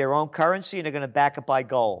come up with their own currency, and they're going to back it by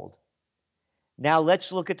gold. Now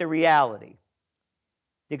let's look at the reality.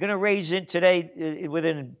 They're going to raise it today,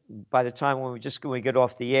 by the time when we get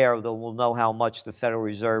off the air, we'll know how much the Federal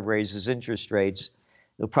Reserve raises interest rates.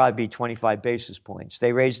 It'll probably be 25 basis points.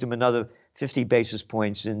 They raised them another 50 basis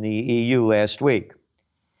points in the EU last week.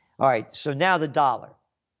 All right, so now the dollar.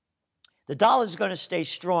 The dollar is going to stay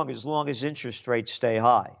strong as long as interest rates stay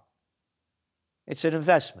high. It's an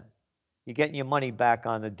investment. You're getting your money back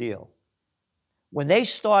on the deal. When they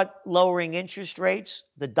start lowering interest rates,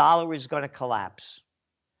 the dollar is going to collapse.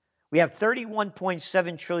 We have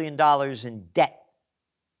 $31.7 trillion in debt.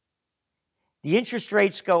 The interest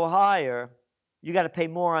rates go higher, you got to pay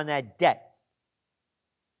more on that debt.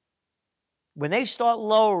 When they start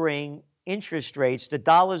lowering interest rates, the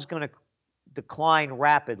dollar is going to decline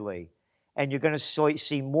rapidly, and you're going to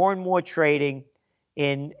see more and more trading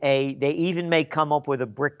they even may come up with a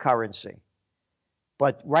brick currency.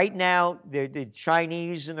 But right now, the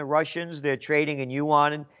Chinese and the Russians, they're trading in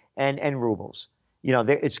yuan and rubles.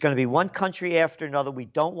 It's going to be one country after another. We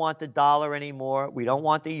don't want the dollar anymore. We don't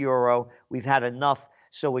want the euro. We've had enough.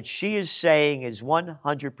 So what she is saying is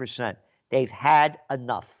 100%. They've had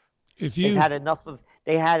enough. They've had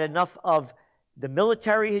enough of the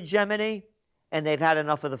military hegemony, and they've had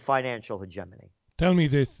enough of the financial hegemony. Tell me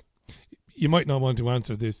this. You might not want to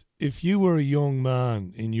answer this. If you were a young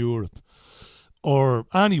man in Europe, or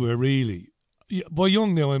anywhere really, by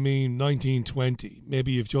young now I mean 19, 20,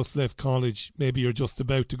 maybe you've just left college, maybe you're just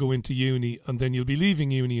about to go into uni, and then you'll be leaving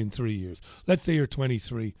uni in 3 years. Let's say you're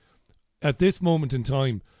 23. At this moment in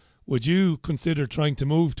time, would you consider trying to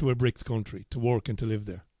move to a BRICS country to work and to live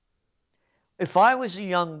there? If I was a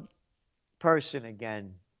young person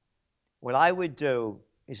again, what I would do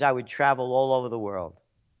is I would travel all over the world.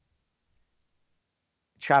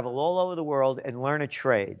 Travel all over the world and learn a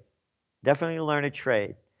trade. Definitely learn a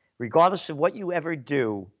trade. Regardless of what you ever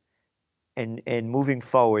do and moving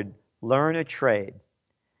forward, learn a trade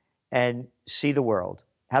and see the world.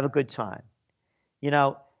 Have a good time. When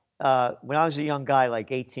I was a young guy,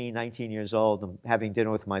 like 18, 19 years old, I'm having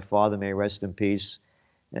dinner with my father, may he rest in peace,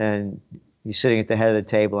 and he's sitting at the head of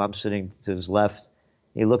the table. I'm sitting to his left.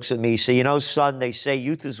 He looks at me, he says, son, they say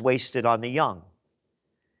youth is wasted on the young.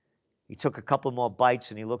 He took a couple more bites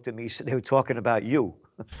and he looked at me, he said, they were talking about you.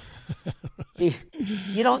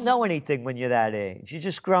 You don't know anything when you're that age. You're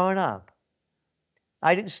just growing up.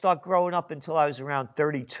 I didn't start growing up until I was around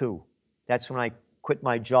 32. That's when I quit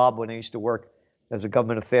my job when I used to work as a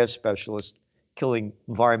government affairs specialist, killing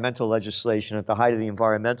environmental legislation at the height of the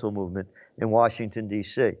environmental movement in Washington,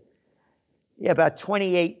 D.C. Yeah, about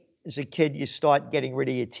 28 as a kid, you start getting rid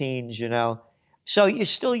of your teens, So you're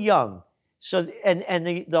still young. So,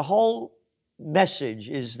 and the whole message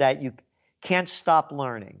is that you can't stop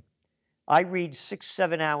learning. I read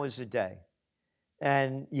 6-7 hours a day,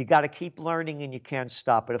 and you got to keep learning and you can't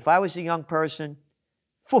stop. But if I was a young person,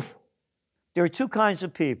 There are two kinds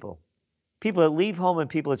of people. People that leave home and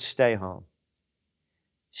people that stay home.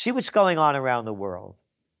 See what's going on around the world.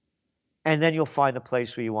 And then you'll find a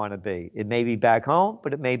place where you want to be. It may be back home,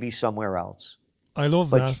 but it may be somewhere else. I love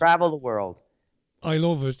But that. travel the world. I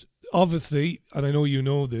love it. Obviously, and I know you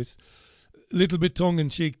know this, a little bit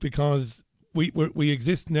tongue-in-cheek, because we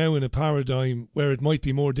exist now in a paradigm where it might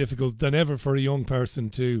be more difficult than ever for a young person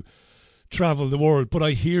to travel the world. But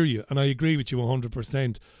I hear you, and I agree with you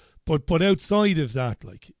 100%. But outside of that,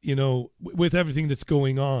 like, you know, with everything that's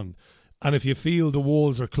going on, and if you feel the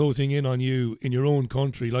walls are closing in on you in your own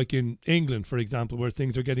country, like in England, for example, where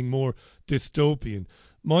things are getting more dystopian,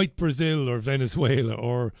 might Brazil or Venezuela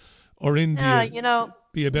or India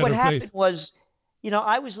be a better what happened place? was,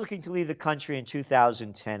 I was looking to leave the country in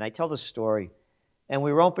 2010. I tell the story, and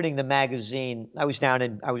we were opening the magazine. I was down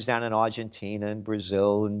in Argentina and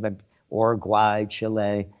Brazil and Uruguay,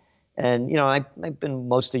 Chile, and I've been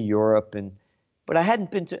most of Europe, but I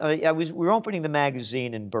hadn't been to. We were opening the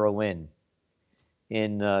magazine in Berlin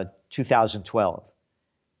in 2012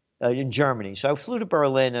 in Germany. So I flew to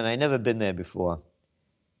Berlin, and I'd never been there before,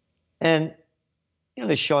 and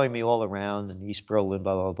they're showing me all around in East Berlin,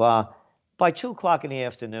 blah, blah, blah. By 2 o'clock in the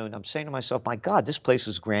afternoon, I'm saying to myself, my God, this place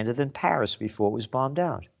was grander than Paris before it was bombed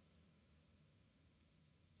out.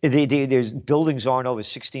 There's buildings aren't over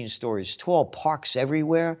 16 stories tall, parks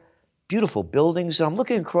everywhere, beautiful buildings. And I'm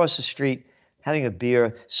looking across the street, having a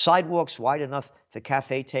beer, sidewalks wide enough for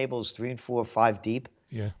cafe tables, 3 and 4 or 5 deep,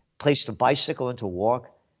 place to bicycle and to walk.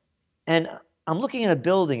 And I'm looking at a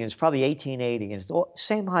building, and it's probably 1880, and it's the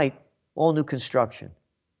same height, all new construction.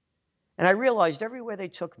 And I realized everywhere they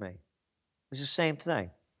took me, it was the same thing.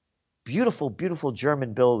 Beautiful, beautiful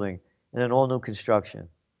German building and an all new construction.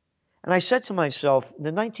 And I said to myself, in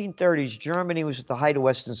the 1930s, Germany was at the height of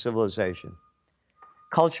Western civilization.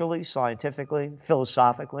 Culturally, scientifically,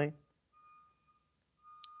 philosophically.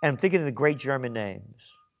 And I'm thinking of the great German names.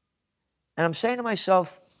 And I'm saying to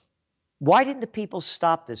myself, why didn't the people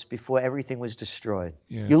stop this before everything was destroyed?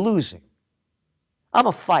 Yeah. You're losing. I'm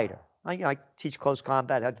a fighter. I teach close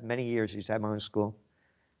combat. I had many years. I used to have my own school.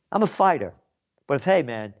 I'm a fighter. But if, hey,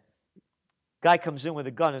 man, guy comes in with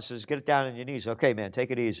a gun and says, get it down on your knees. Okay, man, take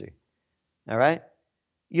it easy. All right?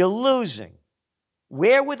 You're losing.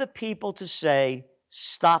 Where were the people to say,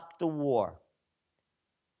 stop the war?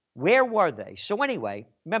 Where were they? So anyway,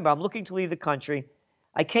 remember, I'm looking to leave the country.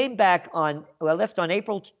 I left on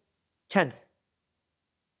April 10th,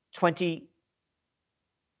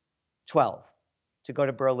 2012. To go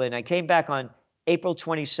to Berlin. I came back on April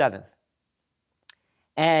 27th.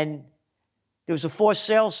 And there was a for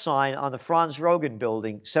sale sign on the Franz Rogen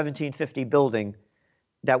building, 1750 building,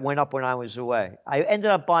 that went up when I was away. I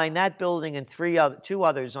ended up buying that building and two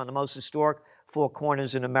others on the most historic four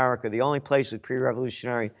corners in America, the only place with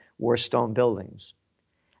pre-Revolutionary War stone buildings.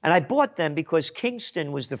 And I bought them because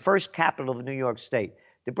Kingston was the first capital of New York State.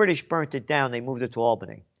 The British burnt it down. They moved it to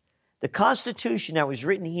Albany. The Constitution that was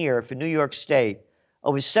written here for New York State,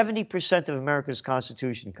 over 70% of America's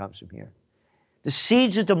Constitution comes from here. The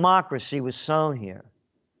seeds of democracy was sown here.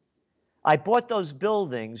 I bought those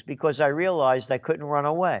buildings because I realized I couldn't run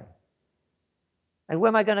away. And where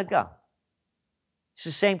am I going to go? It's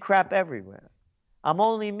the same crap everywhere. I'm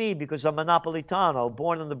only me because I'm a Napolitano,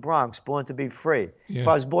 born in the Bronx, born to be free. Yeah. If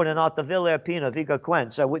I was born in Altavilla, Pina, Viga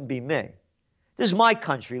Quenz, I wouldn't be me. This is my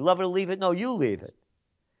country. Love it or leave it? No, you leave it.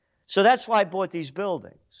 So that's why I bought these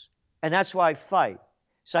buildings. And that's why I fight.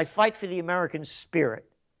 So I fight for the American spirit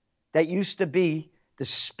that used to be the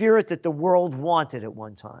spirit that the world wanted at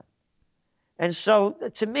one time. And so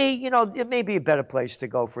to me, it may be a better place to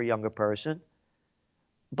go for a younger person.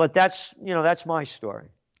 But that's my story.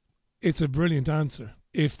 It's a brilliant answer.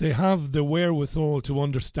 If they have the wherewithal to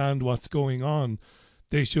understand what's going on,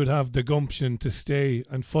 they should have the gumption to stay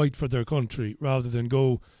and fight for their country rather than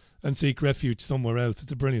go and seek refuge somewhere else.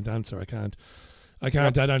 It's a brilliant answer. I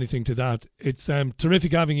can't add anything to that. It's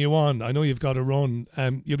terrific having you on. I know you've got to run.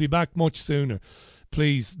 You'll be back much sooner,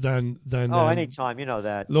 please, than anytime. You know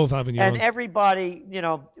that. Love having you on. And everybody,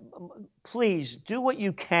 please do what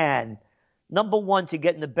you can. Number one, to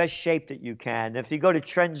get in the best shape that you can. If you go to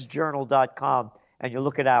trendsjournal.com and you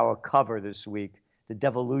look at our cover this week, the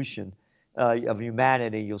devolution of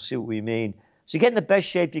humanity, you'll see what we mean. So get in the best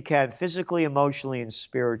shape you can, physically, emotionally, and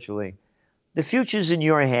spiritually. The future's in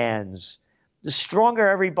your hands. The stronger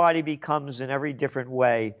everybody becomes in every different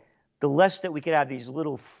way, the less that we could have these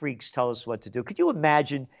little freaks tell us what to do. Could you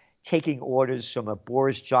imagine taking orders from a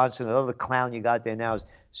Boris Johnson, another clown you got there now is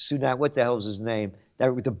Sunak, what the hell is his name?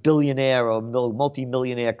 That with a billionaire or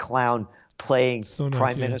multi-millionaire clown playing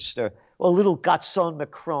prime minister. Or a little Gatson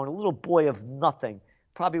Macron, a little boy of nothing,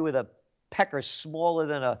 probably with a pecker smaller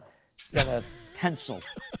than a pencil.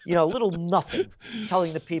 You know, little nothing,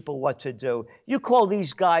 telling the people what to do. You call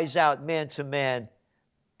these guys out man to man,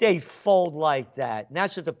 they fold like that. And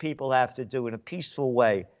that's what the people have to do in a peaceful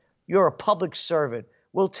way. You're a public servant.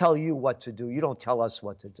 We'll tell you what to do. You don't tell us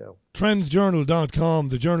what to do. Trendsjournal.com.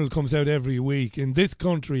 The journal comes out every week. In this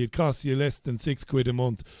country, it costs you less than £6 a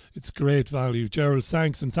month. It's great value. Gerald,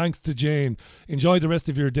 thanks. And thanks to Jane. Enjoy the rest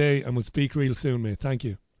of your day, and we'll speak real soon, mate. Thank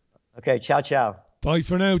you. Okay, ciao, ciao. Bye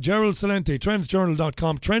for now. Gerald Celente,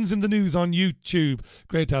 trendsjournal.com. Trends in the News on YouTube.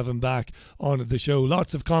 Great to have him back on the show.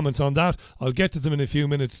 Lots of comments on that. I'll get to them in a few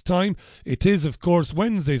minutes' time. It is, of course,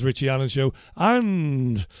 Wednesday's Richie Allen Show,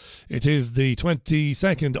 and it is the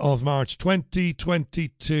 22nd of March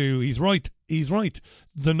 2022. He's right.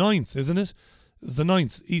 The 9th, isn't it? The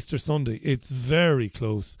 9th, Easter Sunday. It's very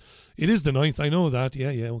close. It is the 9th, I know that. Yeah,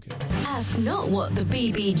 okay. Ask not what the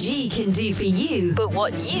BBG can do for you, but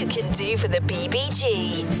what you can do for the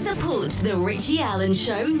BBG. Support The Richie Allen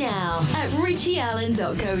Show now at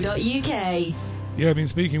richieallen.co.uk. Yeah, I've been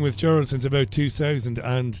speaking with Gerald since about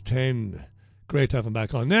 2010. Great to have him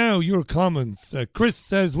back on. Now, your comments. Chris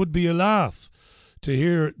says, would be a laugh to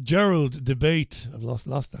hear Gerald debate. I've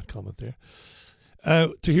lost that comment there.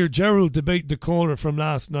 To hear Gerald debate the caller from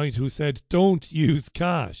last night who said don't use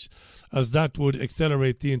cash, as that would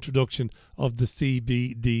accelerate the introduction of the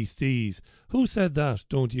CBDCs. Who said that?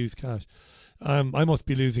 Don't use cash. I must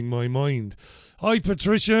be losing my mind. Hi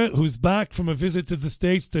Patricia, who's back from a visit to the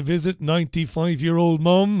States to visit 95-year-old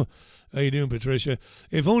mum. How you doing, Patricia?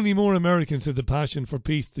 If only more Americans had the passion for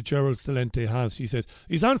peace that Gerald Celente has, she says.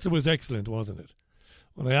 His answer was excellent, wasn't it?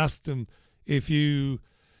 When I asked him if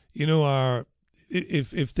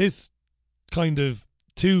if this kind of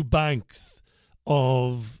two banks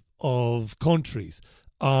of countries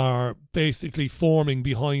are basically forming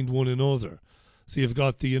behind one another. So you've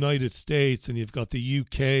got the United States and you've got the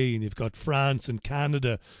UK and you've got France and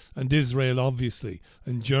Canada and Israel, obviously,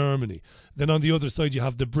 and Germany. Then on the other side you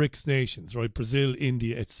have the BRICS nations, right? Brazil,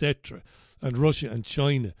 India, etc., and Russia and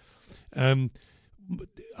China. And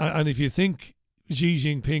if you think Xi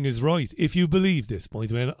Jinping is right, if you believe this, by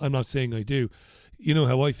the way, I'm not saying I do, you know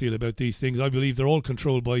how I feel about these things. I believe they're all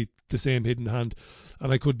controlled by the same hidden hand,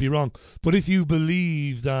 and I could be wrong. But if you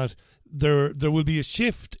believe that there will be a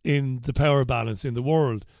shift in the power balance in the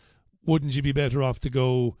world, wouldn't you be better off to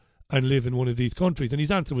go and live in one of these countries? And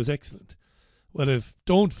his answer was excellent. Well, if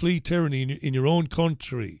don't flee tyranny in your own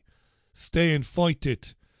country, stay and fight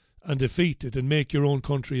it and defeat it and make your own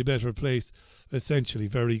country a better place. Essentially,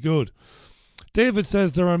 very good. David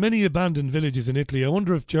says there are many abandoned villages in Italy. I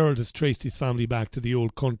wonder if Gerald has traced his family back to the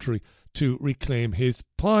old country to reclaim his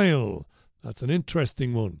pile. That's an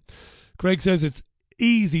interesting one. Craig says it's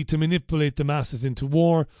easy to manipulate the masses into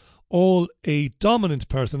war. All a dominant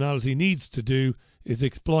personality needs to do is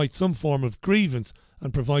exploit some form of grievance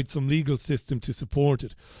and provide some legal system to support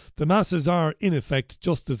it. The masses are, in effect,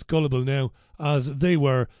 just as gullible now as they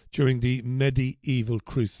were during the medieval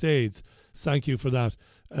crusades. Thank you for that,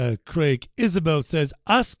 Craig. Isabel says,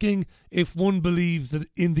 asking if one believes that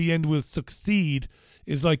in the end will succeed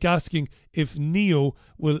is like asking if Neo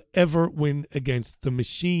will ever win against the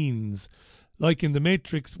machines. Like in The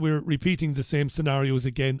Matrix, we're repeating the same scenarios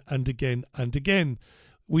again and again and again.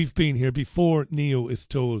 We've been here before, Neo is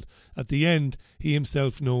told. At the end, he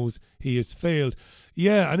himself knows he has failed.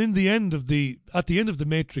 Yeah, and at the end of the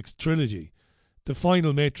Matrix trilogy, the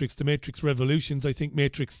final Matrix, the Matrix Revolutions, I think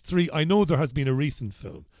Matrix 3, I know there has been a recent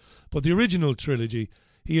film, but the original trilogy,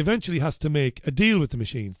 he eventually has to make a deal with the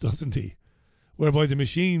machines, doesn't he? Whereby the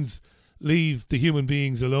machines leave the human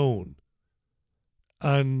beings alone.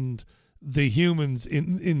 And the humans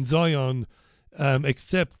in Zion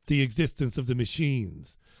accept the existence of the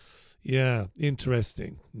machines. Yeah,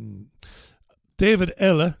 interesting. David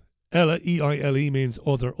Ella, E-I-L-E means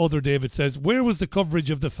other. Other David says, where was the coverage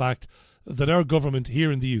of the fact that our government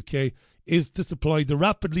here in the UK is to supply the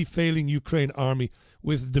rapidly failing Ukraine army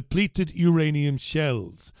with depleted uranium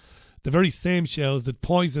shells? The very same shells that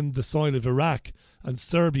poisoned the soil of Iraq and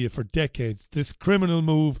Serbia for decades. This criminal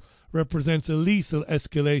move represents a lethal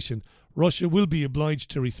escalation. Russia will be obliged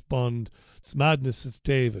to respond. It's madness, says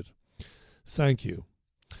David. Thank you.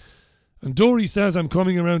 And Dory says, I'm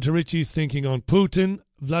coming around to Richie's thinking on Putin.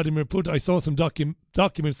 Vladimir Putin. I saw some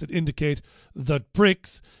documents that indicate that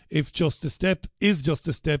BRICS, is just a step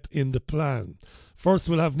in the plan. First,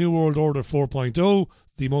 we'll have New World Order 4.0,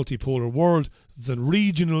 the multipolar world, then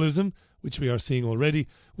regionalism, which we are seeing already,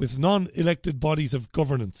 with non-elected bodies of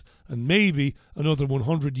governance, and maybe another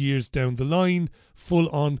 100 years down the line,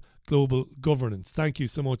 full-on global governance. Thank you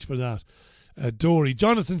so much for that, Dory.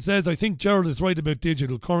 Jonathan says, I think Gerald is right about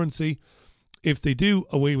digital currency. if they do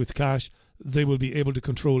away with cash, they will be able to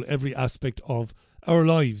control every aspect of our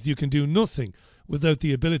lives. You can do nothing without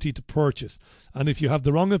the ability to purchase. And if you have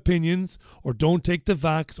the wrong opinions or don't take the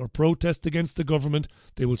vax or protest against the government,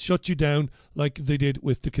 they will shut you down like they did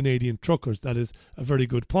with the Canadian truckers. That is a very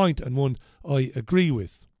good point and one I agree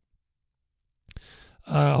with.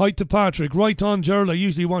 Hi to Patrick. Right on, Gerald. I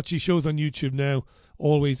usually watch these shows on YouTube now.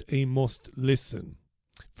 Always a must listen.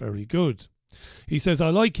 Very good. He says, I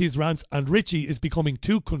like his rants and Richie is becoming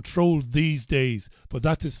too controlled these days, but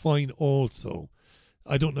that is fine also.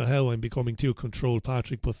 I don't know how I'm becoming too controlled,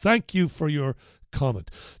 Patrick, but thank you for your comment.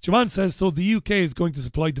 Joanne says, so the UK is going to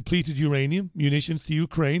supply depleted uranium munitions to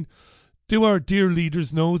Ukraine. Do our dear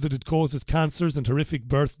leaders know that it causes cancers and horrific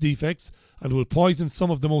birth defects and will poison some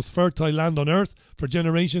of the most fertile land on earth for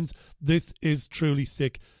generations? This is truly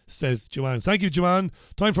sick, says Joanne. Thank you, Joanne.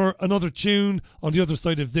 Time for another tune. On the other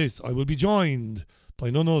side of this, I will be joined by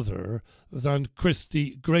none other than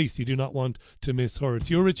Christy Grace. You do not want to miss her. It's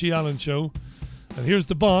your Richie Allen Show. And here's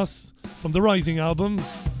The Boss from the Rising album,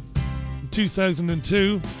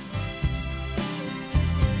 2002.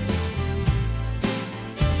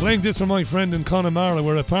 Playing this for my friend in Connemara,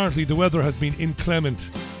 where apparently the weather has been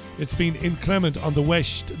inclement. It's been inclement on the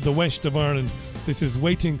west of Ireland. This is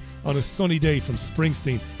Waiting on a Sunny Day from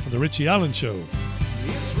Springsteen on the Richie Allen Show.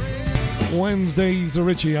 Wednesday's the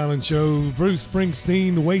Richie Allen Show. Bruce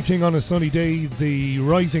Springsteen, Waiting on a Sunny Day, the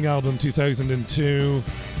Rising album 2002.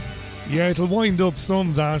 Yeah, it'll wind up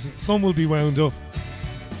some will be wound up,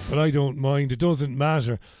 but I don't mind. It doesn't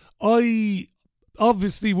matter. I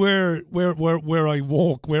obviously where I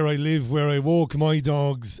walk, where I live, where I walk my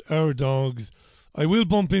dogs, our dogs, I will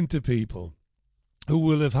bump into people who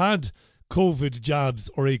will have had COVID jabs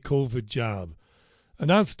or a COVID jab.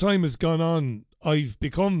 And as time has gone on, I've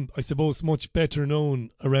become, I suppose, much better known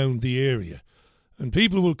around the area. And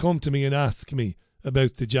people will come to me and ask me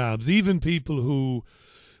about the jabs, even people who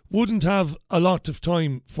wouldn't have a lot of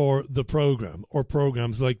time for the programme or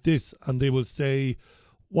programmes like this, and they will say,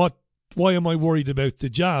 why am I worried about the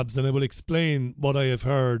jabs? And I will explain what I have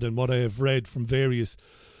heard and what I have read from various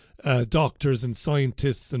doctors and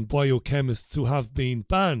scientists and biochemists who have been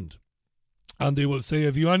banned. And they will say,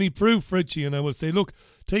 have you any proof, Richie? And I will say, look,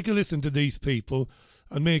 take a listen to these people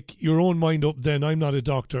and make your own mind up then. I'm not a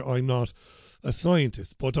doctor, I'm not a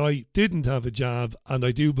scientist, but I didn't have a jab and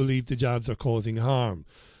I do believe the jabs are causing harm.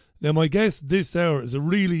 Now, my guest this hour is a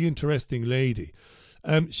really interesting lady.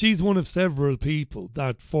 She's one of several people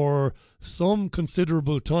that for some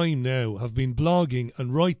considerable time now have been blogging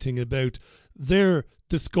and writing about their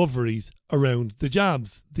discoveries around the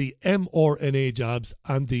jabs, the mRNA jabs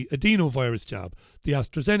and the adenovirus jab, the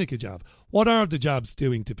AstraZeneca jab. What are the jabs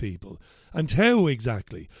doing to people? And how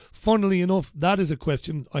exactly? Funnily enough, that is a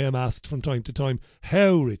question I am asked from time to time.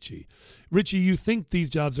 How, Richie? Richie, you think these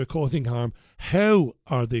jabs are causing harm. How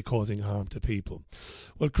are they causing harm to people?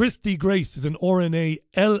 Well, Christy Grace is an RNA,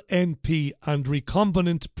 LNP and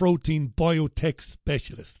recombinant protein biotech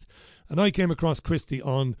specialist. And I came across Christy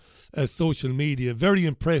on social media, very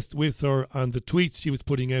impressed with her and the tweets she was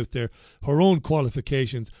putting out there, her own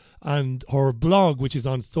qualifications and her blog, which is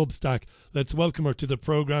on Substack. Let's welcome her to the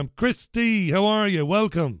programme. Christy, how are you?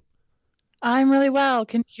 Welcome. I'm really well.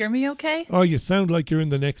 Can you hear me okay? Oh, you sound like you're in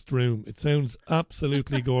the next room. It sounds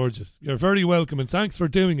absolutely gorgeous. You're very welcome and thanks for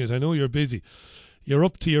doing it. I know you're busy. You're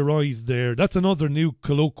up to your eyes there. That's another new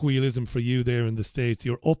colloquialism for you there in the States.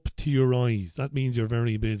 You're up to your eyes. That means you're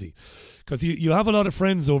very busy. Because you have a lot of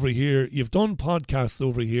friends over here. You've done podcasts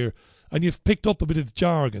over here. And you've picked up a bit of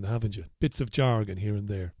jargon, haven't you? Bits of jargon here and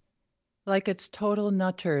there. Like it's total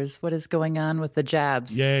nutters what is going on with the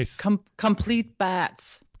jabs. Yes. Complete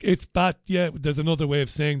bats. It's bat, yeah. There's another way of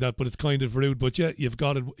saying that, but it's kind of rude. But yeah, you've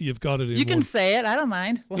got it. You've got it. You can say it. I don't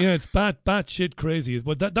mind. Well, yeah, it's bat shit crazy.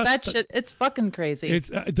 But that's bat shit. It's fucking crazy. It's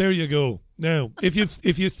there you go. Now, if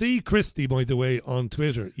you see Christy, by the way, on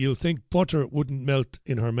Twitter, you'll think butter wouldn't melt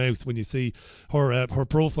in her mouth when you see her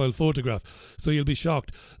profile photograph. So you'll be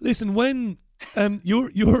shocked. Listen, when you're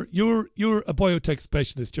a biotech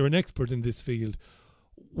specialist, you're an expert in this field.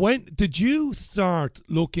 When did you start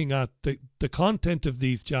looking at the content of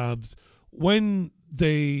these jabs when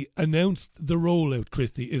they announced the rollout,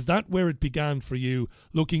 Christy? Is that where it began for you,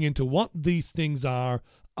 looking into what these things are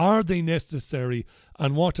they necessary,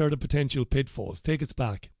 and what are the potential pitfalls? Take us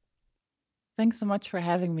back. Thanks so much for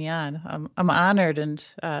having me on. I'm honored, and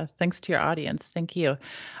thanks to your audience. Thank you.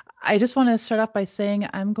 I just want to start off by saying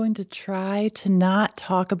I'm going to try to not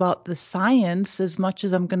talk about the science as much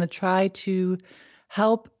as I'm going to try to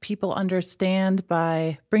help people understand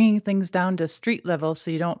by bringing things down to street level so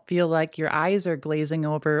you don't feel like your eyes are glazing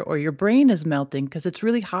over or your brain is melting, because it's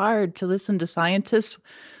really hard to listen to scientists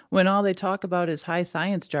when all they talk about is high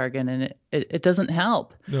science jargon, and it doesn't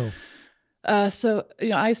help. No. So,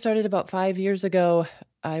 I started about 5 years ago.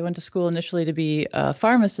 I went to school initially to be a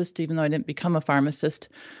pharmacist, even though I didn't become a pharmacist.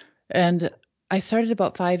 And I started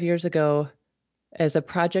about 5 years ago as a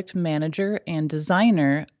project manager and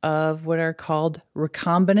designer of what are called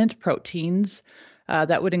recombinant proteins.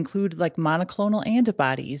 That would include like monoclonal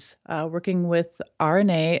antibodies, working with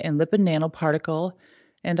RNA and lipid nanoparticle.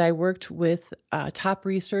 And I worked with top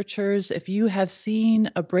researchers. If you have seen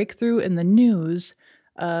a breakthrough in the news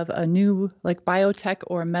of a new like biotech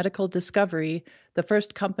or medical discovery, the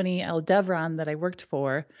first company, Aldevron, that I worked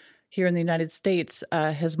for here in the United States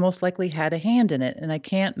has most likely had a hand in it. And I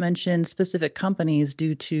can't mention specific companies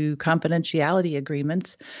due to confidentiality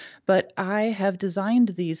agreements, but I have designed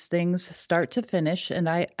these things start to finish. And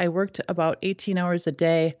I worked about 18 hours a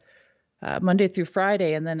day, Monday through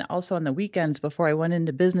Friday, and then also on the weekends before I went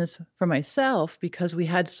into business for myself, because we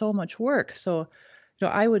had so much work. So,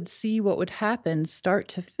 I would see what would happen start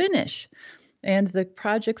to finish. And the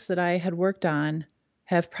projects that I had worked on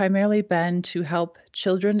have primarily been to help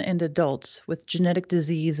children and adults with genetic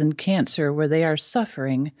disease and cancer where they are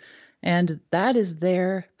suffering. And that is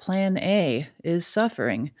their plan A, is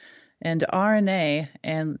suffering. And RNA,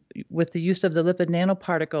 and with the use of the lipid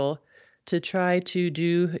nanoparticle to try to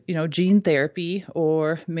do, gene therapy,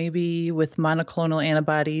 or maybe with monoclonal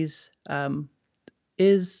antibodies,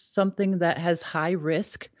 is something that has high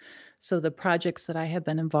risk. So the projects that I have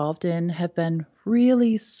been involved in have been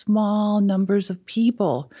really small numbers of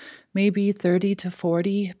people, maybe 30 to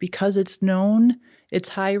 40, because it's known it's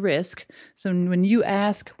high risk. So when you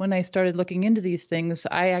ask when I started looking into these things,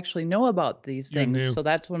 I actually know about these things. So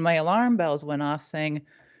that's when my alarm bells went off saying,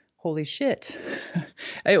 holy shit.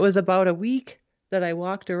 It was about a week that I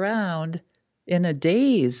walked around in a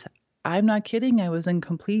daze. I'm not kidding. I was in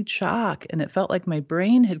complete shock, and it felt like my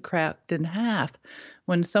brain had cracked in half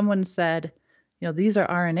when someone said, these are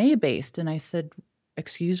RNA based. And I said,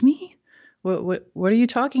 excuse me? What are you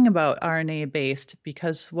talking about, RNA based?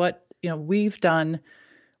 Because what, we've done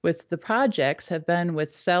with the projects have been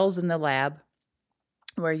with cells in the lab,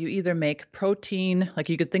 where you either make protein, like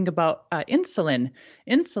you could think about insulin.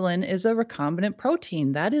 Insulin is a recombinant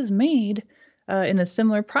protein that is made in a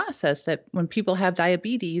similar process that when people have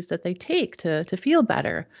diabetes that they take to feel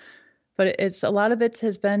better. But a lot of it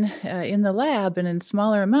has been in the lab and in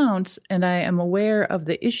smaller amounts. And I am aware of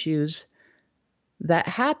the issues that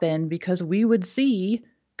happen because we would see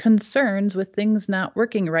concerns with things not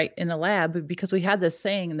working right in a lab, because we had this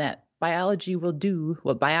saying that biology will do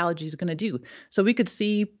what biology is going to do. So we could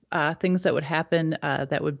see things that would happen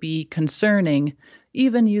that would be concerning,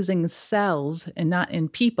 even using cells and not in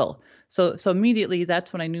people. So immediately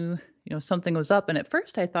that's when I knew, something was up. And at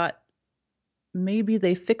first I thought maybe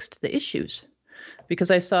they fixed the issues, because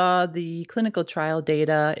I saw the clinical trial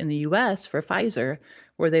data in the US for Pfizer,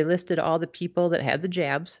 where they listed all the people that had the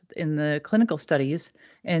jabs in the clinical studies,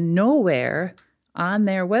 and nowhere on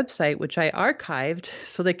their website, which I archived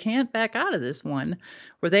so they can't back out of this one,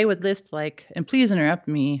 where they would list and please interrupt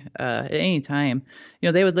me at any time,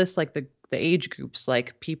 they would list the age groups,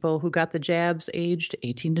 like people who got the jabs aged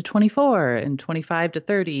 18 to 24 and 25 to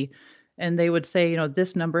 30. And they would say,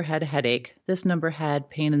 this number had a headache, this number had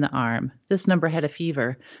pain in the arm, this number had a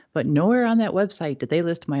fever. But nowhere on that website did they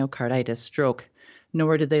list myocarditis, stroke,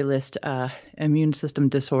 nor did they list immune system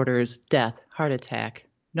disorders, death, heart attack,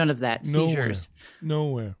 none of that, seizures.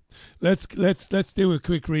 Nowhere. Let's do a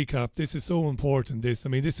quick recap. This is so important. This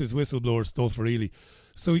is whistleblower stuff, really.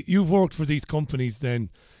 So you've worked for these companies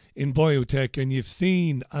then in biotech, and you've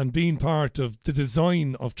seen and been part of the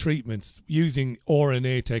design of treatments using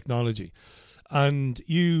RNA technology. And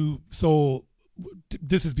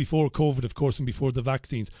this is before COVID, of course, and before the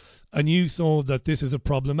vaccines. And you saw that this is a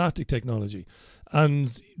problematic technology. And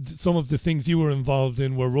some of the things you were involved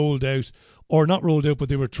in were rolled out, or not rolled out, but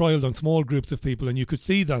they were trialled on small groups of people. And you could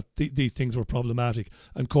see that these things were problematic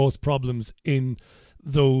and caused problems in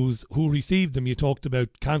those who received them. You talked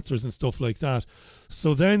about cancers and stuff like that.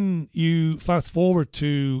 So then you fast forward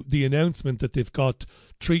to the announcement that they've got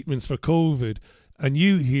treatments for COVID, and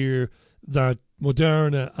you hear that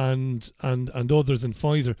Moderna and others and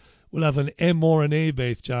Pfizer will have an mRNA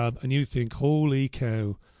based jab, and you think, holy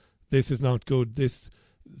cow, this is not good. This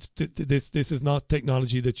is not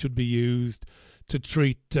technology that should be used to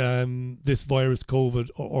treat this virus, COVID,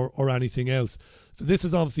 or anything else. So this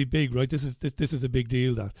is obviously big, right? This is a big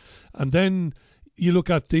deal, that. And then you look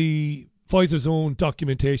at the Pfizer's own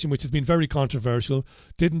documentation, which has been very controversial.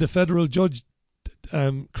 Didn't the federal judge,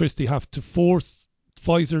 Christie, have to force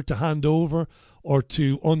Pfizer to hand over or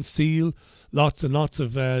to unseal lots and lots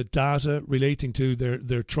of data relating to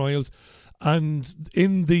their trials? And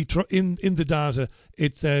in the data,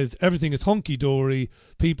 it says everything is hunky-dory.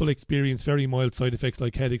 People experience very mild side effects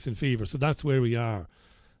like headaches and fever. So that's where we are.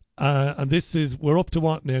 And we're up to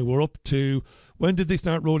what now? We're up to, when did they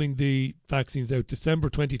start rolling the vaccines out? December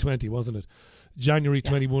 2020, wasn't it? January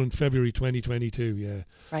 21, February 2022, yeah.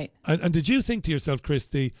 Right. And did you think to yourself,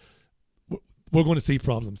 Christy, we're going to see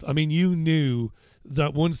problems? I mean, you knew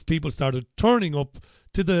that once people started turning up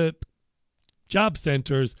to the jab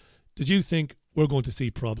centres, did you think we're going to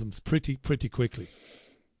see problems pretty quickly?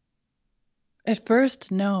 At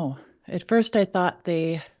first, no. At first, I thought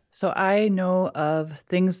so I know of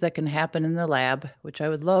things that can happen in the lab, which I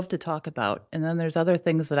would love to talk about. And then there's other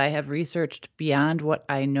things that I have researched beyond what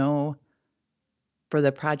I know for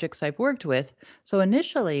the projects I've worked with. So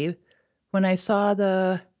initially, when I saw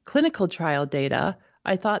the clinical trial data,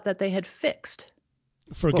 I thought that they had fixed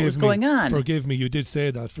what was going on. Forgive me, you did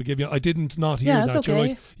say that. Forgive me. I didn't not hear that. Okay. You're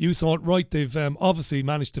right. You thought, right, they've obviously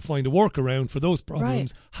managed to find a workaround for those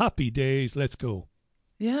problems. Right. Happy days, let's go.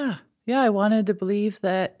 Yeah, I wanted to believe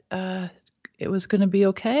that it was going to be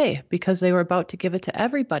okay because they were about to give it to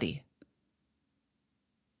everybody.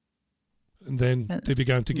 And then they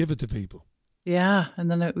began to give it to people. Yeah,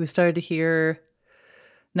 and then we started to hear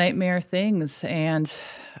nightmare things, and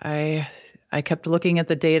I kept looking at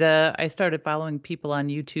the data. I started following people on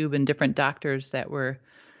YouTube and different doctors that were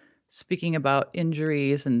speaking about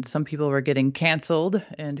injuries, and some people were getting canceled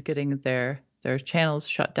and getting their channels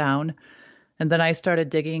shut down. And then I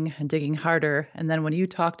started digging harder. And then when you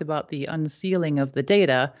talked about the unsealing of the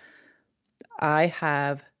data, I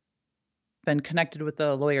have been connected with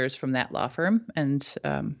the lawyers from that law firm and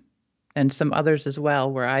some others as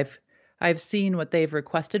well, where I've seen what they've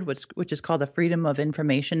requested, which is called a Freedom of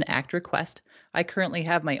Information Act request. I currently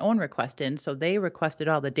have my own request in, so they requested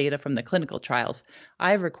all the data from the clinical trials.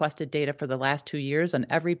 I've requested data for the last 2 years on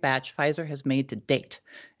every batch Pfizer has made to date.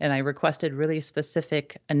 And I requested really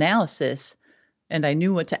specific analysis, and I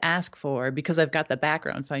knew what to ask for because I've got the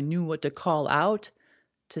background, so I knew what to call out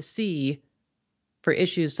to see for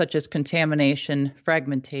issues such as contamination,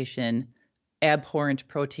 fragmentation, abhorrent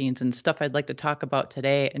proteins, and stuff I'd like to talk about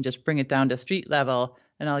today and just bring it down to street level.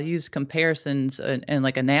 And I'll use comparisons and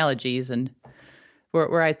like analogies, and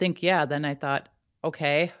where I think, then I thought,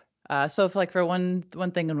 okay. So if for one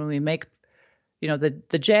thing, when we make,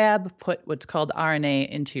 the jab put what's called RNA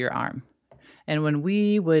into your arm. And when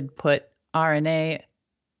we would put RNA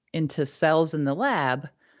into cells in the lab,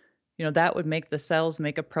 that would make the cells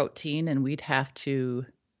make a protein, and we'd have to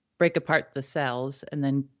break apart the cells and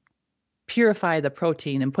then purify the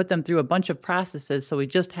protein and put them through a bunch of processes. So we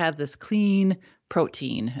just have this clean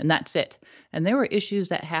protein, and that's it. And there were issues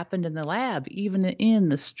that happened in the lab, even in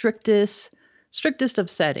the strictest of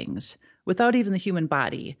settings, without even the human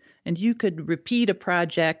body. And you could repeat a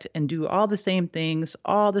project and do all the same things,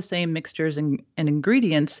 all the same mixtures and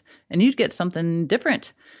ingredients, and you'd get something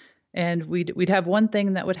different. And we'd have one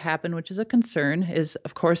thing that would happen, which is a concern, is,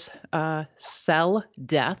 of course, cell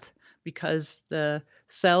death, because the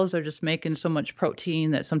cells are just making so much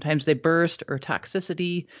protein that sometimes they burst, or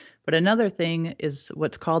toxicity. But another thing is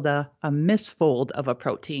what's called a misfold of a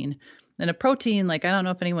protein. And a protein, I don't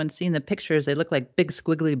know if anyone's seen the pictures, they look like big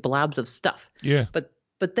squiggly blobs of stuff. Yeah. But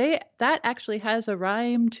that actually has a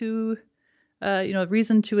rhyme to,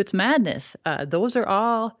 reason to its madness. Those are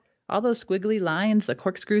all those squiggly lines, the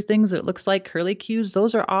corkscrew things that looks like curly cues,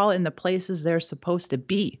 those are all in the places they're supposed to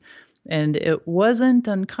be. And it wasn't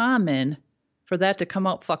uncommon for that to come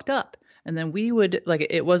out fucked up. And then we would,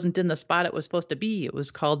 it wasn't in the spot it was supposed to be. It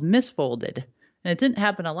was called misfolded. And it didn't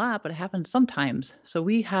happen a lot, but it happened sometimes. So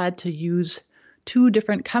we had to use 2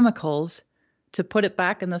 different chemicals to put it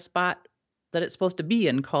back in the spot that it's supposed to be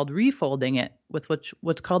in, called refolding it with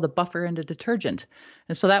what's called a buffer and a detergent.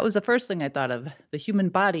 And so that was the first thing I thought of. The human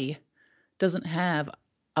body doesn't have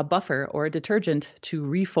a buffer or a detergent to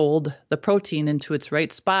refold the protein into its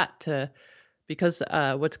right spot because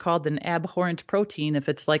what's called an abhorrent protein, if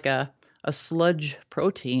it's like a sludge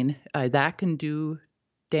protein, that can do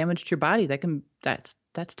damage to your body.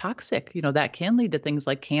 That's toxic. That can lead to things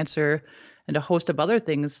like cancer and a host of other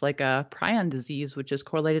things like prion disease, which is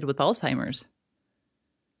correlated with Alzheimer's.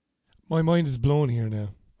 My mind is blown here now.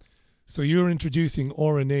 So you're introducing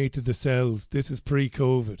RNA to the cells. This is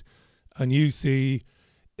pre-COVID, and you see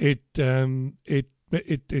it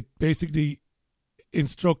basically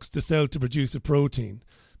instructs the cell to produce a protein,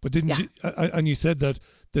 But didn't you? And you said that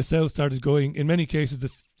the cells started going. In many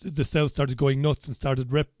cases, the cells started going nuts and started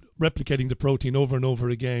replicating the protein over and over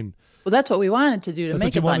again. Well, that's what we wanted to do to That's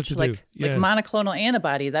make what you a wanted bunch, to like do. Yeah. monoclonal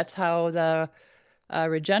antibody. That's how the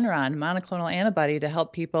Regeneron monoclonal antibody to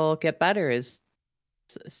help people get better is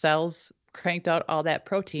cells cranked out all that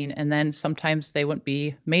protein, and then sometimes they wouldn't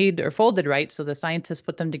be made or folded right, so the scientists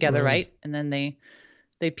put them together right, and then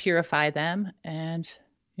they purify them, and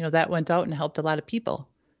that went out and helped a lot of people.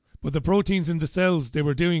 But the proteins in the cells, they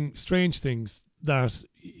were doing strange things that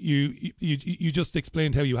you just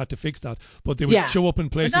explained how you had to fix that. But they would show up in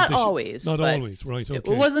places. But not always. Not always, right?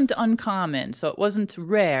 Okay. It wasn't uncommon, so it wasn't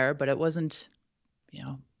rare, but it wasn't.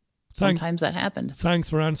 Sometimes that happened. Thanks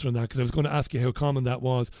for answering that, because I was going to ask you how common that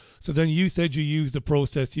was. So then you said you used a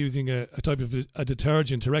process using a type of a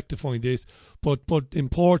detergent to rectify this, but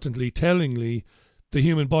importantly, tellingly, the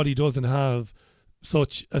human body doesn't have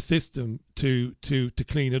such a system to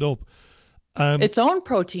clean it up. Its own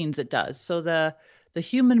proteins it does. So the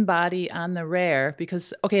human body on the rare,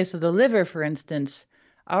 because, so the liver, for instance,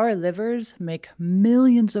 our livers make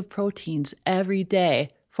millions of proteins every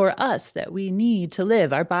day for us that we need to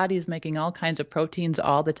live. Our body's making all kinds of proteins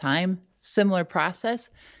all the time, similar process.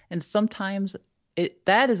 And sometimes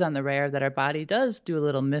that is on the rare that our body does do a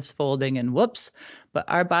little misfolding and whoops, but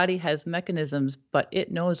our body has mechanisms, but it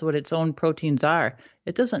knows what its own proteins are.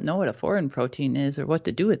 It doesn't know what a foreign protein is or what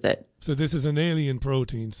to do with it. So this is an alien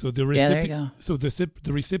protein. So the there you go. So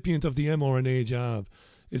the recipient of the mRNA jab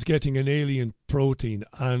is getting an alien protein,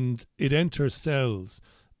 and it enters cells,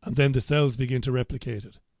 and then the cells begin to replicate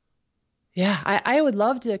it. Yeah, I would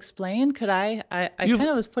love to explain. Could I? I kind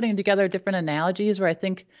of was putting together different analogies where I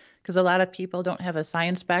think, because a lot of people don't have a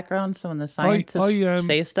science background, so when the scientists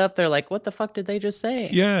say stuff, they're like, what the fuck did they just say?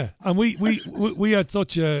 Yeah, and we had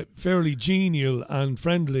such a fairly genial and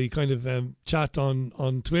friendly kind of chat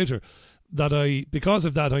on Twitter that because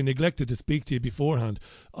of that, I neglected to speak to you beforehand.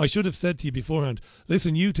 I should have said to you beforehand,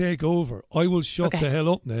 listen, you take over. I will shut the hell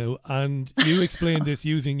up now, and you explain this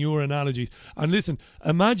using your analogies. And listen,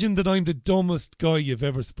 imagine that I'm the dumbest guy you've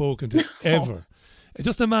ever spoken to, ever.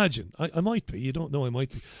 Just imagine. I might be. You don't know, I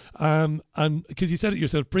might be. And because you said it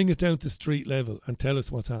yourself, bring it down to street level and tell us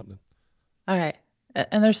what's happening. All right.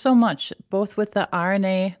 And there's so much, both with the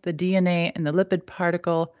RNA, the DNA, and the lipid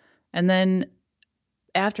particle. And then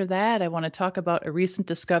after that, I want to talk about a recent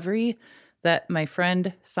discovery that my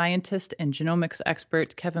friend, scientist, and genomics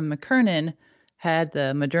expert Kevin McKernan had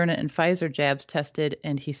the Moderna and Pfizer jabs tested,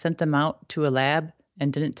 and he sent them out to a lab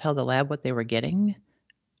and didn't tell the lab what they were getting,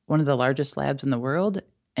 one of the largest labs in the world,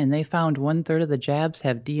 and they found 1/3 of the jabs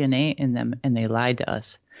have DNA in them, and they lied to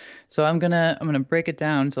us. So I'm gonna break it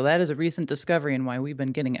down. So that is a recent discovery and why we've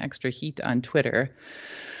been getting extra heat on Twitter,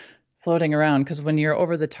 floating around, because when you're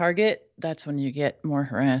over the target, that's when you get more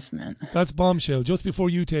harassment. That's bombshell. Just before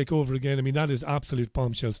you take over again, I mean, that is absolute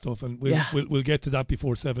bombshell stuff, and we'll get to that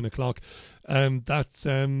before 7 o'clock. That's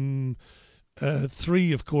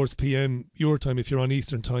 3, of course, p.m. your time if you're on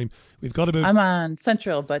Eastern time. We've got about. I'm on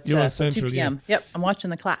Central, but you're on Central, 2 p.m. Yeah. Yep, I'm watching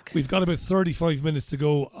the clock. We've got about 35 minutes to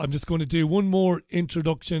go. I'm just going to do one more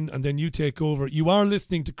introduction, and then you take over. You are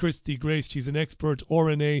listening to Christy Grace. She's an expert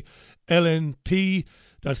RNA, LNP,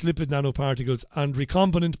 that's lipid nanoparticles, and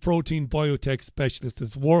recombinant protein biotech specialist.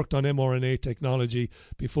 Has worked on mRNA technology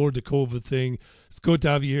before the COVID thing. It's good to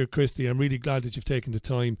have you here, Christy. I'm really glad that you've taken the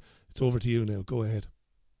time. It's over to you now. Go ahead.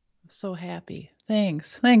 So happy.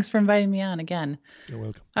 Thanks for inviting me on again. You're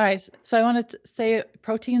welcome. All right, so I wanted to say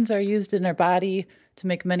proteins are used in our body to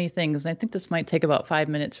make many things, and I think this might take about 5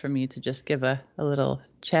 minutes for me to just give a little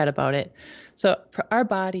chat about it. So our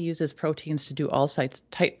body uses proteins to do all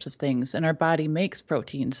types of things, and our body makes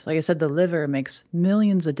proteins. Like I said, the liver makes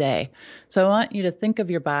millions a day. So I want you to think of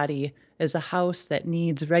your body as a house that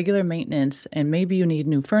needs regular maintenance, and maybe you need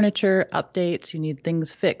new furniture, updates, you need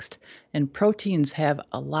things fixed, and proteins have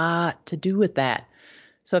a lot to do with that.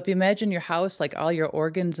 So if you imagine your house, like all your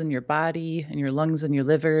organs in your body and your lungs and your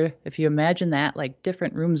liver, if you imagine that like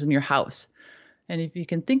different rooms in your house, and if you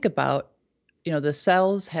can think about, the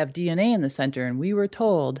cells have DNA in the center, and we were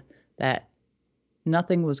told that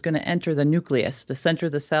nothing was going to enter the nucleus, the center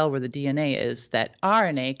of the cell where the DNA is, that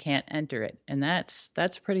RNA can't enter it. And that's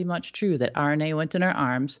pretty much true, that RNA went in our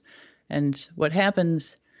arms. And what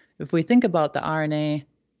happens if we think about the RNA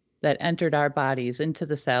that entered our bodies, into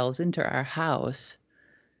the cells, into our house,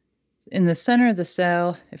 in the center of the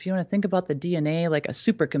cell, if you want to think about the DNA like a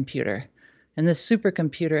supercomputer, and this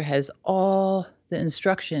supercomputer has all the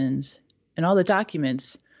instructions and all the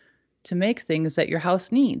documents to make things that your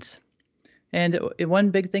house needs. And one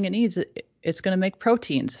big thing it needs it's going to make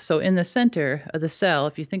proteins. So in the center of the cell,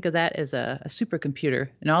 if you think of that as a supercomputer,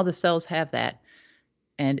 and all the cells have that,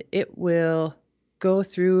 and it will go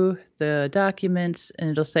through the documents and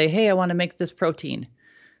it'll say, hey, I want to make this protein.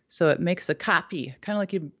 So it makes a copy, kind of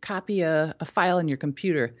like you copy a file in your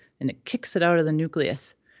computer, and it kicks it out of the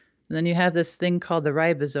nucleus. And then you have this thing called the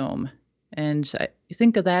ribosome. And you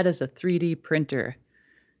think of that as a 3D printer.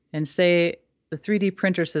 And say the 3D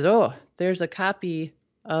printer says, oh, there's a copy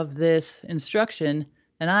of this instruction,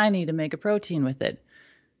 and I need to make a protein with it.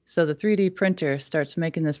 So the 3D printer starts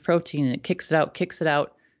making this protein, and it kicks it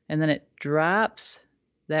out, and then it drops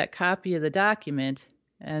that copy of the document,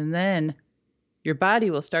 and then your body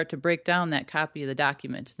will start to break down that copy of the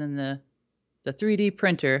document. Then the 3D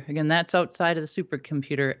printer, again, that's outside of the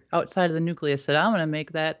supercomputer, outside of the nucleus, said, I'm going to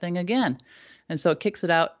make that thing again. And so it kicks it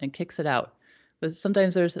out and kicks it out. But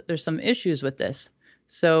sometimes there's some issues with this.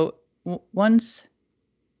 So once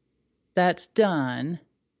that's done,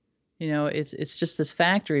 it's just this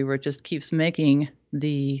factory where it just keeps making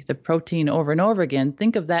the protein over and over again.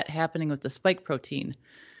 Think of that happening with the spike protein.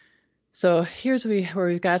 So here's where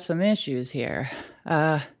we've got some issues here.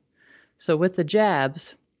 So with the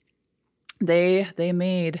jabs, they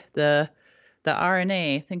made the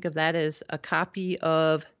RNA. Think of that as a copy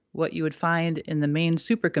of what you would find in the main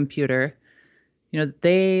supercomputer.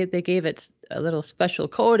 They gave it a little special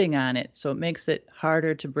coating on it, so it makes it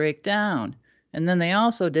harder to break down. And then they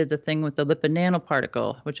also did the thing with the lipid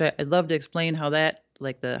nanoparticle, which I'd love to explain how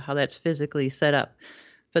that's physically set up.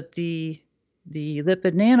 But the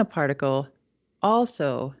lipid nanoparticle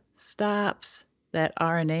also stops that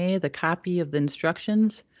RNA, the copy of the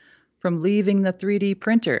instructions, from leaving the 3D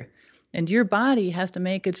printer. And your body has to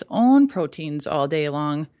make its own proteins all day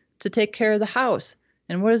long to take care of the house.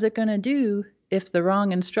 And what is it going to do if the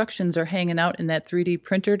wrong instructions are hanging out in that 3D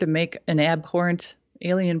printer to make an abhorrent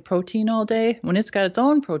alien protein all day when it's got its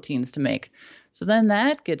own proteins to make? So then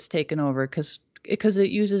that gets taken over because it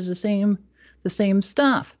uses the same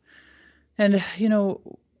stuff. And,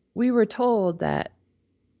 we were told that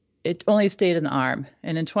it only stayed in the arm.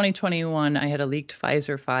 And in 2021, I had a leaked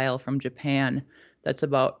Pfizer file from Japan that's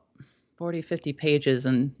about 40, 50 pages,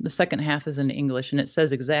 and the second half is in English, and it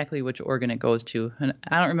says exactly which organ it goes to. And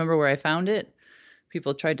I don't remember where I found it.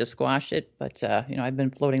 People tried to squash it, but, I've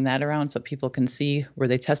been floating that around so people can see where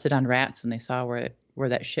they tested on rats and they saw where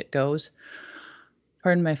that shit goes.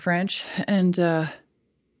 Pardon my French. And,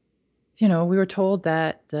 we were told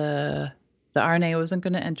that the RNA wasn't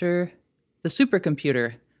going to enter the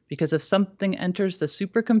supercomputer because if something enters the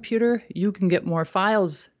supercomputer, you can get more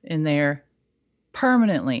files in there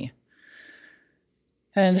permanently.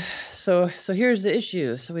 And so here's the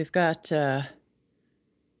issue. So we've got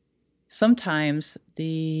sometimes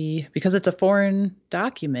because it's a foreign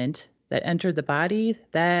document that entered the body,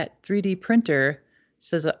 that 3D printer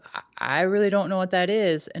says, I really don't know what that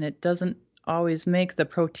is, and it doesn't always make the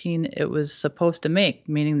protein it was supposed to make,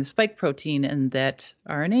 meaning the spike protein and that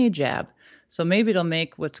RNA jab. So maybe it'll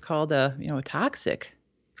make what's called a toxic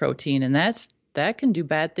protein, and that can do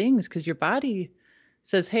bad things because your body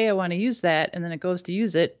says, hey, I want to use that, and then it goes to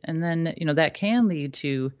use it, and then that can lead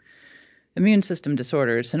to immune system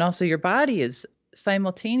disorders. And also your body is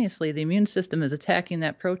simultaneously, the immune system is attacking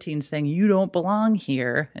that protein saying you don't belong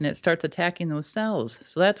here, and it starts attacking those cells.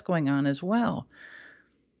 So that's going on as well.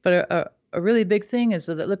 But a really big thing is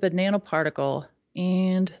that the lipid nanoparticle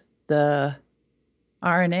and the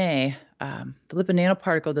RNA, the lipid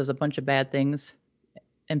nanoparticle does a bunch of bad things,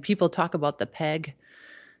 and people talk about the PEG.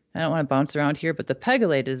 I don't want to bounce around here, but the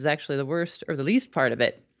pegylated is actually the worst or the least part of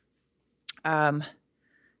it.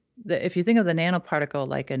 If you think of the nanoparticle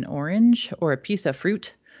like an orange or a piece of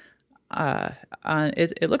fruit,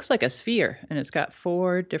 it looks like a sphere, and it's got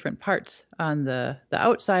 4 different parts. On the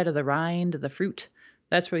outside of the rind of the fruit,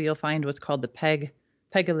 that's where you'll find what's called the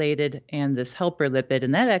pegylated and this helper lipid,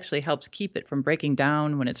 and that actually helps keep it from breaking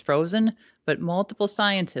down when it's frozen. But multiple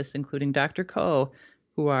scientists, including Dr. Koh,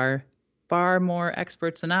 who are far more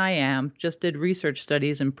experts than I am, just did research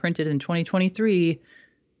studies and printed in 2023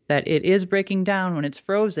 that it is breaking down when it's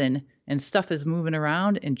frozen and stuff is moving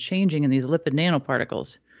around and changing in these lipid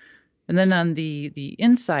nanoparticles. And then on the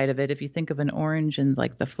inside of it, if you think of an orange and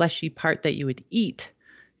like the fleshy part that you would eat,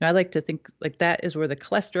 I like to think like that is where the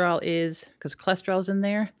cholesterol is, because cholesterol's in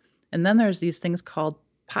there. And then there's these things called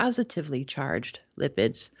positively charged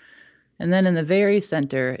lipids. And then in the very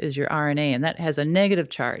center is your RNA, and that has a negative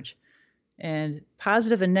charge. And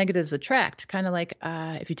positive and negatives attract, kind of like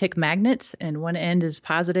if you take magnets and one end is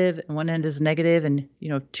positive and one end is negative, and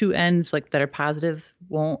 2 ends like that are positive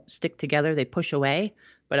won't stick together, they push away.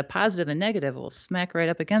 But a positive and negative will smack right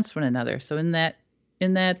up against one another. So in that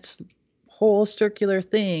whole circular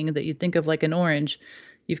thing that you'd think of like an orange,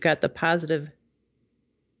 you've got the positive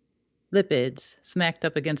lipids smacked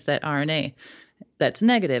up against that RNA that's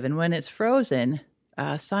negative. And when it's frozen,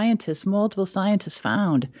 multiple scientists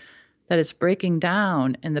found that it's breaking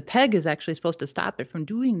down, and the PEG is actually supposed to stop it from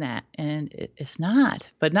doing that, and it's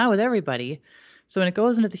not. But not with everybody. So when it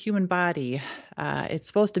goes into the human body, it's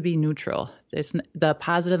supposed to be neutral. The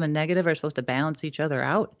positive and negative are supposed to balance each other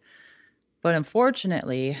out. But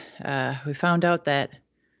unfortunately, we found out that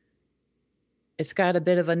it's got a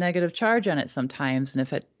bit of a negative charge on it sometimes. And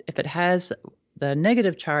if it has the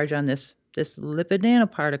negative charge on this lipid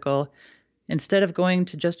nanoparticle, instead of going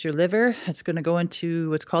to just your liver, it's going to go into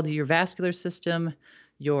what's called your vascular system,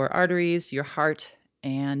 your arteries, your heart,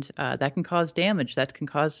 and that can cause damage.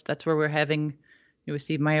 That's where we're having, we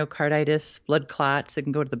see myocarditis, blood clots. It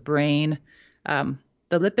can go to the brain. The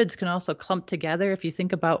lipids can also clump together. If you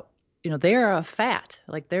think about, they are a fat,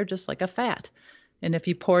 like they're just like a fat. And if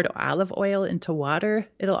you poured olive oil into water,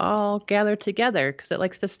 it'll all gather together because it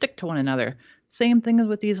likes to stick to one another. Same thing as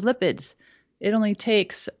with these lipids. It only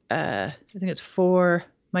takes, I think it's 4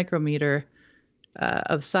 micrometer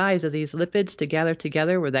of size of these lipids to gather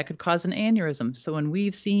together where that could cause an aneurysm. So when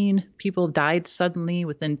we've seen people died suddenly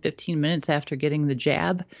within 15 minutes after getting the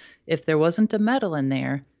jab, if there wasn't a metal in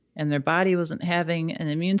there and their body wasn't having an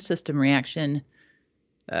immune system reaction,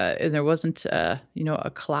 and there wasn't, a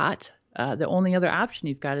clot, the only other option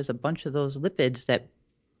you've got is a bunch of those lipids that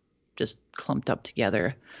just clumped up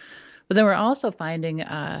together. But then we're also finding,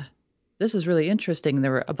 this is really interesting.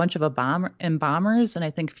 There were a bunch of embalmers and I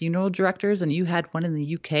think funeral directors, and you had one in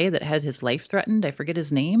the UK that had his life threatened. I forget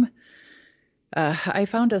his name. I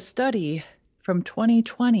found a study from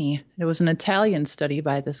 2020. It was an Italian study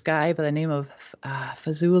by this guy by the name of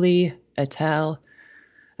Fazzuli et al.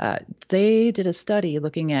 They did a study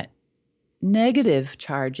looking at negative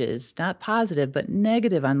charges, not positive, but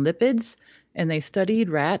negative on lipids. And they studied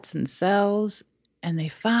rats and cells, and they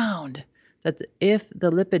found that if the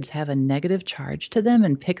lipids have a negative charge to them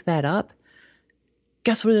and pick that up,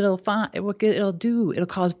 guess what it'll do? It'll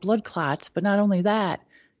cause blood clots, but not only that,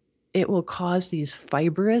 it will cause these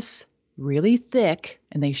fibrous, really thick,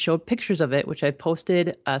 and they showed pictures of it, which I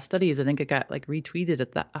posted studies. I think it got like retweeted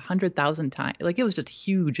at 100,000 times. Like it was just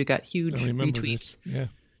huge. It got huge retweets. This. Yeah.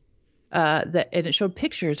 And it showed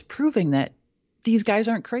pictures proving that these guys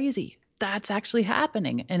aren't crazy. That's actually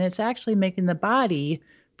happening. And it's actually making the body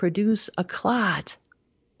produce a clot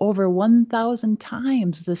over 1,000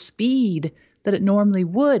 times the speed that it normally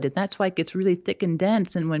would. And that's why it gets really thick and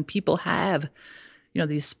dense. And when people have,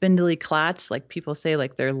 these spindly clots, like people say,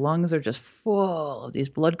 like their lungs are just full of these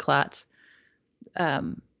blood clots,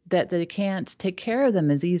 that they can't take care of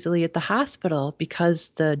them as easily at the hospital because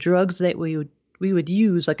the drugs that we would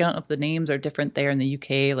use, like I don't know if the names are different there in the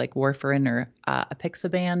UK, like warfarin or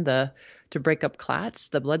apixaban, to break up clots,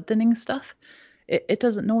 the blood thinning stuff. It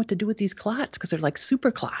doesn't know what to do with these clots because they're like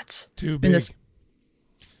super clots. Too big.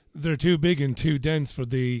 They're too big and too dense for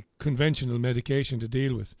the conventional medication to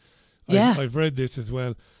deal with. Yeah. I've read this as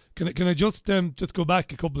well. Can I just go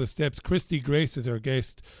back a couple of steps? Christy Grace is our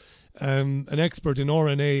guest, an expert in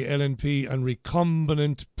RNA, LNP, and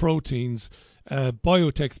recombinant proteins.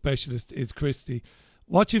 Biotech specialist is Christy.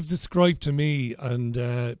 What you've described to me,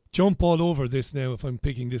 and jump all over this now if I'm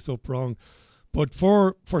picking this up wrong, but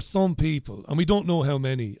for some people, and we don't know how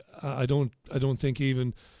many, I don't think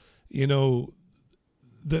even,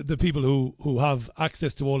 the people who have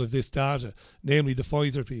access to all of this data, namely the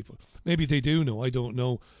Pfizer people, maybe they do know, I don't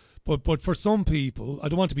know. But for some people, I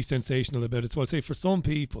don't want to be sensational about it, so I'll say for some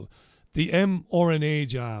people, the mRNA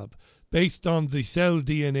jab, based on the cell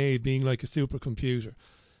DNA being like a supercomputer,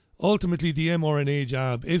 ultimately the mRNA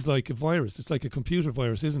jab is like a virus. It's like a computer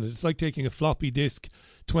virus, isn't it? It's like taking a floppy disk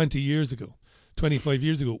 25 years ago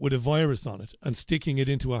with a virus on it and sticking it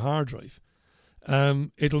into a hard drive.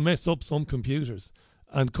 It'll mess up some computers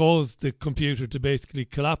and cause the computer to basically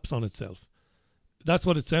collapse on itself. That's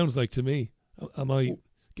what it sounds like to me. Am I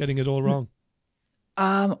getting it all wrong?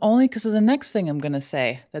 Only because of the next thing I'm going to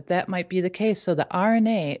say, that might be the case. So the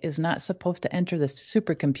RNA is not supposed to enter the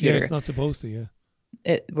supercomputer. Yeah, it's not supposed to,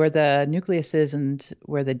 yeah. Where the nucleus is and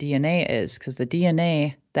where the DNA is, because the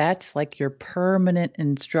DNA, that's like your permanent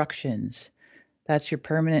instructions. That's your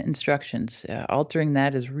permanent instructions. Altering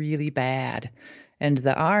that is really bad. And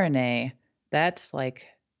the RNA, that's like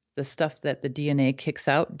the stuff that the DNA kicks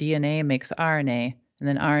out. DNA makes RNA, and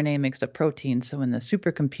then RNA makes the protein. So in the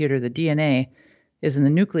supercomputer, the DNA is in the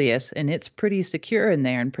nucleus, and it's pretty secure in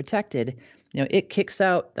there and protected. It kicks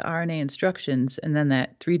out the RNA instructions, and then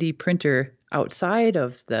that 3D printer outside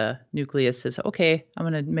of the nucleus says, okay, I'm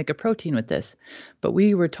going to make a protein with this. But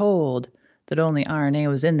we were told that only RNA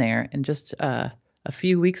was in there. And just a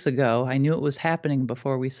few weeks ago, I knew it was happening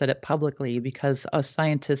before we said it publicly, because us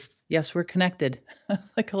scientists, yes, we're connected,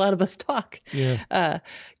 like a lot of us talk. Yeah.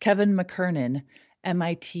 Kevin McKernan,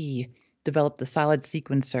 MIT, developed the solid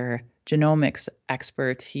sequencer, genomics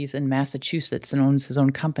expert. He's in Massachusetts and owns his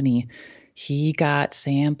own company. He got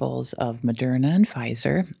samples of Moderna and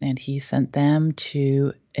Pfizer, and he sent them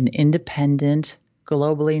to an independent,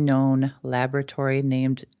 globally known laboratory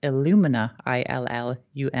named Illumina,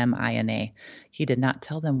 Illumina. He did not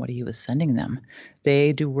tell them what he was sending them.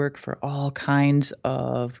 They do work for all kinds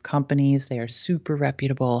of companies. They are super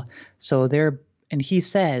reputable. And he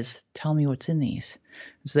says, tell me what's in these.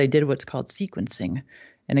 So they did what's called sequencing.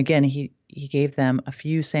 And again, he gave them a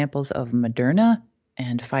few samples of Moderna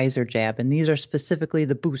and Pfizer jab, and these are specifically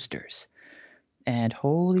the boosters. And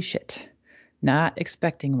holy shit, not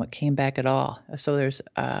expecting what came back at all. So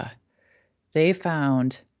they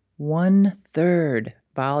found 1/3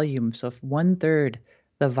 volume. So if 1/3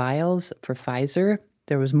 the vials for Pfizer,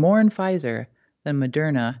 there was more in Pfizer than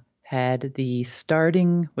Moderna, had the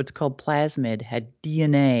starting, what's called plasmid, had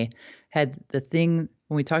DNA, had the thing,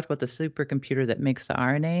 when we talked about the supercomputer that makes the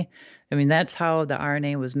RNA, I mean, that's how the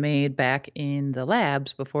RNA was made back in the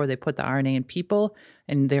labs before they put the RNA in people,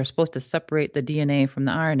 and they're supposed to separate the DNA from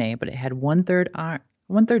the RNA, but it had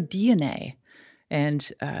 1/3 DNA.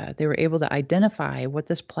 And they were able to identify what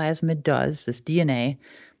this plasmid does, this DNA.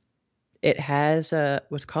 It has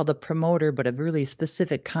what's called a promoter, but a really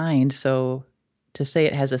specific kind. So to say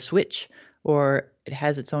it has a switch or it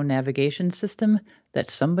has its own navigation system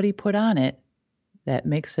that somebody put on it that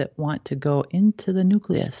makes it want to go into the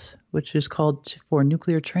nucleus, which is called for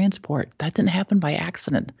nuclear transport. That didn't happen by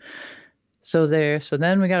accident. So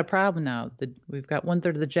then we got a problem now. We've got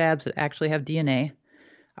 1/3 of the jabs that actually have DNA.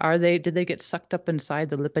 Did they get sucked up inside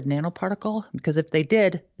the lipid nanoparticle? Because if they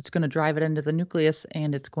did, it's going to drive it into the nucleus,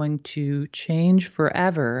 and it's going to change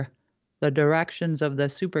forever the directions of the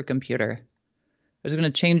supercomputer. It's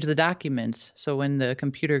going to change the documents. So when the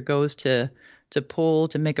computer goes to pull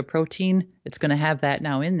to make a protein, it's going to have that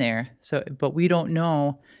now in there. But we don't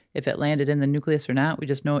know if it landed in the nucleus or not. We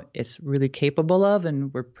just know it's really capable of,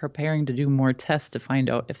 and we're preparing to do more tests to find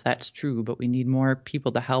out if that's true. But we need more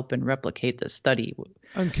people to help and replicate the study.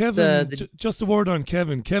 And Kevin, just a word on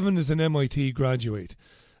Kevin. Kevin is an MIT graduate,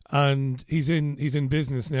 and he's in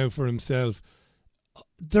business now for himself.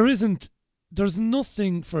 There's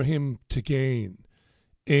nothing for him to gain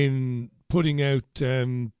in putting out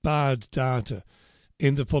bad data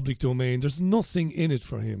in the public domain. There's nothing in it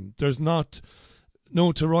for him. There's not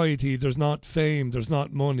notoriety, there's not fame, there's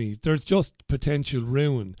not money. There's just potential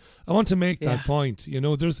ruin. I want to make that point. You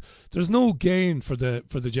know, there's no gain for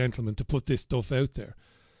the gentleman to put this stuff out there.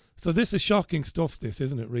 So this is shocking stuff, this,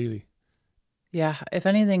 isn't it, really? Yeah, if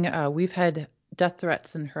anything, we've had death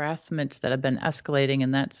threats and harassment that have been escalating,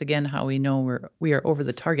 and that's, again, how we know we are over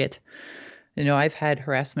the target. You know, I've had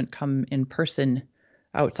harassment come in person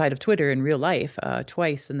outside of Twitter in real life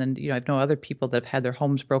twice. And then, I've known other people that have had their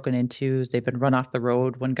homes broken into. They've been run off the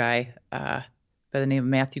road. One guy by the name of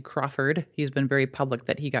Matthew Crawford, he's been very public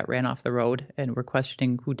that he got ran off the road, and we're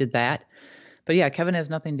questioning who did that. But yeah, Kevin has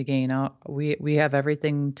nothing to gain. We have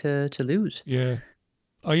everything to lose. Yeah.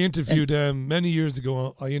 I interviewed many years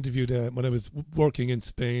ago, when I was working in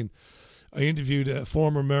Spain, I interviewed a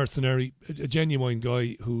former mercenary, a genuine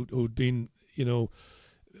guy who'd been,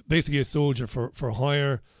 basically a soldier for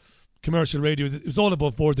hire, commercial radio. It was all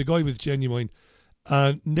above board. The guy was genuine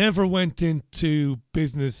and never went into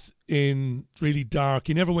business in really dark.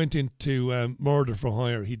 He never went into murder for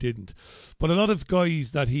hire. He didn't. But a lot of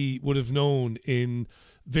guys that he would have known in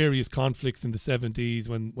various conflicts in the 70s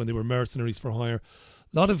when they were mercenaries for hire,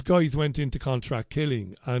 a lot of guys went into contract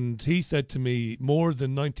killing, and he said to me more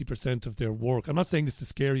than 90% of their work, I'm not saying this to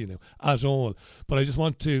scare you now at all, but I just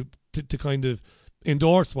want to kind of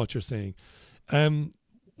endorse what you're saying,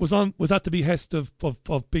 was at the behest of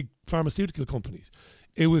big pharmaceutical companies.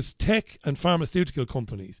 It was tech and pharmaceutical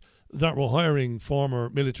companies that were hiring former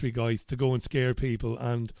military guys to go and scare people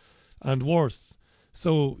and worse.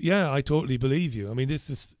 So yeah, I totally believe you. I mean, this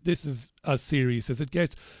is as serious as it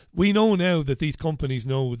gets. We know now that these companies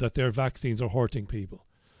know that their vaccines are hurting people.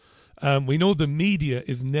 We know the media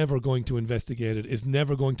is never going to investigate it, is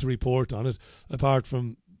never going to report on it, apart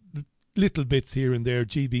from little bits here and there,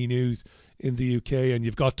 GB News in the UK, and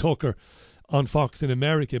you've got Tucker on Fox in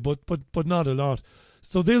America, but not a lot.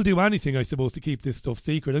 So they'll do anything, I suppose, to keep this stuff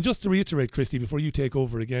secret. And just to reiterate, Christy, before you take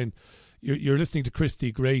over again, you're listening to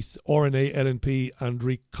Christy Grace, RNA, LNP and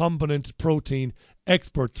recombinant protein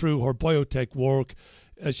expert through her biotech work.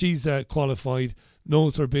 She's qualified,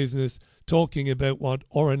 knows her business. talking about what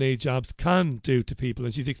RNA jabs can do to people,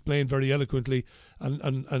 and she's explained very eloquently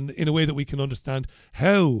and in a way that we can understand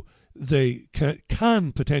how they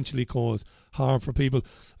can potentially cause harm for people.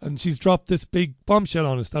 And she's dropped this big bombshell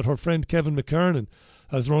on us that her friend Kevin McKernan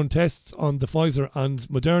has run tests on the Pfizer and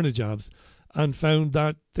Moderna jabs and found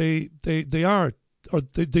that they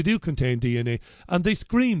do contain DNA. And they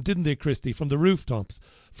screamed, didn't they, Christy, from the rooftops?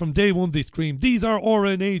 From day one they screamed, these are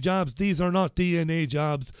RNA jabs, these are not DNA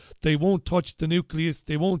jabs. They won't touch the nucleus,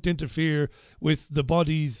 they won't interfere with the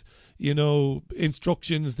body's,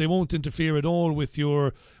 instructions, they won't interfere at all with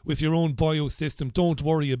your own biosystem. Don't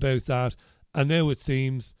worry about that. And now it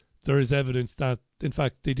seems there is evidence that, in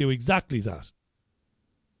fact, they do exactly that.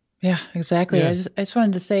 Yeah, exactly. Yeah. I just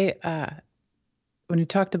wanted to say, when you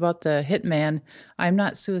talked about the hitman, I'm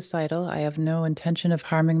not suicidal. I have no intention of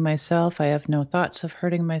harming myself. I have no thoughts of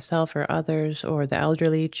hurting myself or others or the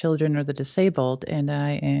elderly, children, or the disabled. And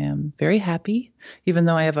I am very happy, even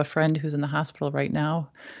though I have a friend who's in the hospital right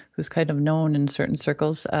now, who's kind of known in certain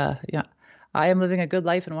circles. I am living a good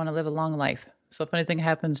life and want to live a long life. So if anything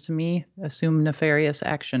happens to me, assume nefarious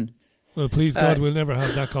action. Well, please God, we'll never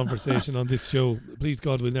have that conversation on this show. Please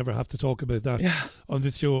God, we'll never have to talk about that on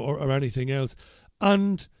this show or anything else.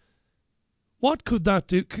 And what could that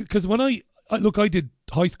do? Because when I did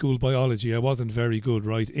high school biology. I wasn't very good,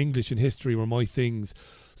 right? English and history were my things.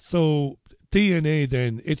 So DNA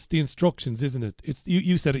then, it's the instructions, isn't it? It's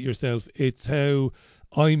you said it yourself. It's how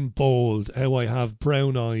I'm bald, how I have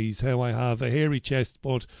brown eyes, how I have a hairy chest,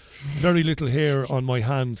 but very little hair on my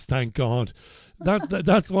hands, thank God.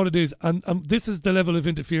 That's what it is. And this is the level of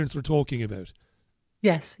interference we're talking about.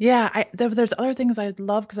 Yes. Yeah. There's other things I'd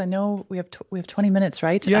love, because I know we have 20 minutes,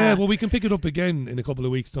 right? Yeah, well, we can pick it up again in a couple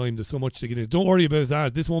of weeks' time. There's so much to get into. Don't worry about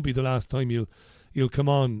that. This won't be the last time you'll come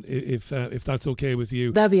on, if that's okay with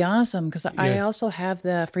you. That'd be awesome, because I also have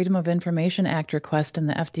the Freedom of Information Act request, and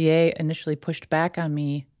the FDA initially pushed back on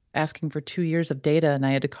me asking for 2 years of data, and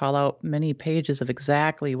I had to call out many pages of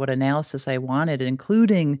exactly what analysis I wanted,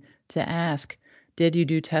 including to ask, did you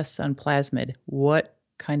do tests on plasmid? What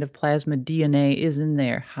kind of plasmid DNA is in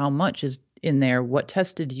there? How much is in there? What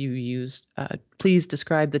test did you use? Please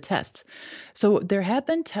describe the tests. So there have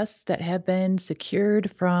been tests that have been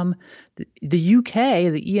secured from the UK,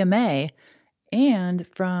 the EMA, and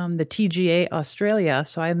from the TGA Australia.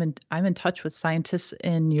 So I'm in touch with scientists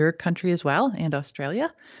in your country as well, and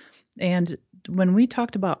Australia. And when we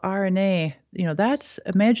talked about RNA,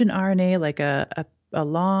 imagine RNA like a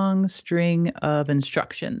long string of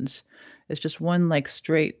instructions. It's just one like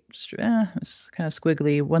straight, it's kind of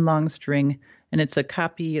squiggly, one long string, and it's a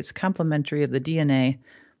copy, it's complementary of the DNA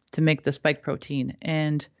to make the spike protein.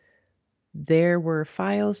 And there were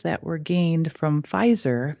files that were gained from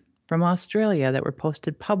Pfizer, from Australia, that were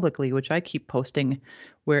posted publicly, which I keep posting,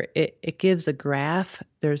 where it gives a graph.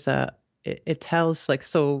 It tells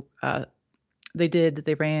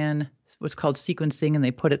they ran what's called sequencing, and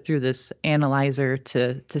they put it through this analyzer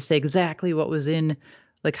to say exactly what was in,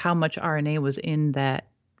 like how much RNA was in that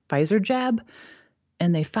Pfizer jab.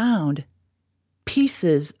 And they found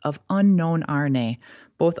pieces of unknown RNA.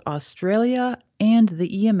 Both Australia and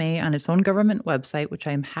the EMA on its own government website, which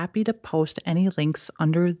I'm happy to post any links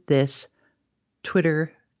under this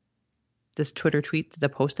Twitter tweet, the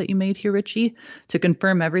post that you made here, Richie, to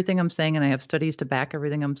confirm everything I'm saying. And I have studies to back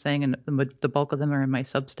everything I'm saying, and the bulk of them are in my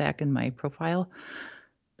Substack and my profile.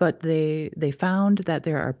 But they found that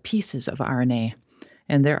there are pieces of RNA.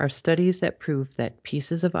 And there are studies that prove that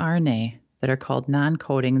pieces of RNA that are called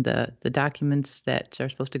non-coding, the documents that are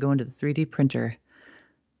supposed to go into the 3D printer,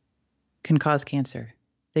 can cause cancer.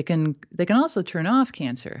 They can also turn off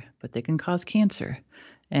cancer, but they can cause cancer.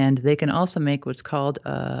 And they can also make what's called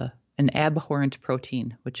an abhorrent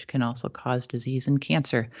protein, which can also cause disease and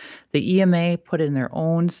cancer. The EMA put in their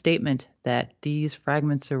own statement that these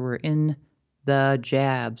fragments were in the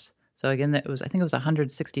jabs. So again, I think it was a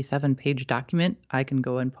 167-page document. I can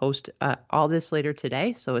go and post all this later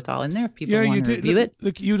today, so it's all in there if people want to review it.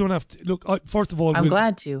 Look, you don't have to. Look, first of all, I'm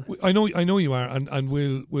glad to. I know you are, and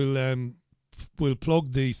we'll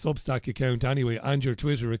plug the Substack account anyway, and your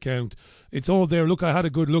Twitter account. It's all there. Look, I had a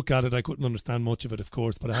good look at it. I couldn't understand much of it, of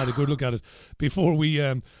course, but I had a good look at it before we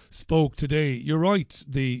spoke today. You're right,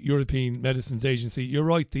 the European Medicines Agency. You're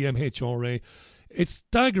right, the MHRA. It's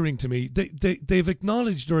staggering to me. They've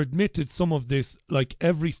acknowledged or admitted some of this, like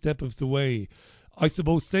every step of the way. I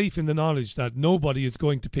suppose, safe in the knowledge that nobody is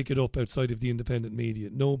going to pick it up outside of the independent media.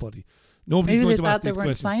 Nobody's Maybe going they to thought ask there these weren't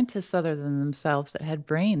questions. scientists other than themselves that had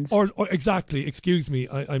brains. Or exactly, excuse me,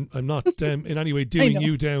 I'm not in any way doing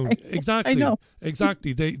you down. Exactly, I know.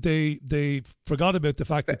 Exactly. They forgot about the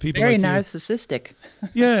fact that people very like you, narcissistic.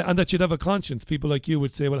 yeah, and that you'd have a conscience. People like you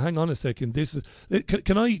would say, well, hang on a second, this is.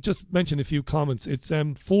 Can I just mention a few comments? It's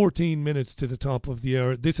 14 minutes to the top of the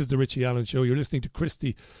hour. This is the Richie Allen Show. You're listening to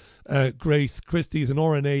Christy Grace. Christy is an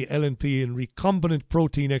RNA, LNP, and recombinant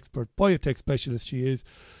protein expert, biotech specialist. She is,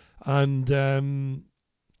 and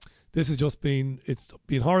this has just been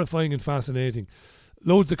horrifying and fascinating.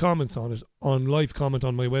 Loads of comments on it, on live comment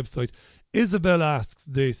on my website. Isabel asks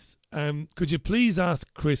this, could you please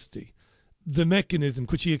ask Christy the mechanism,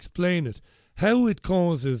 could she explain it, how it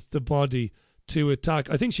causes the body to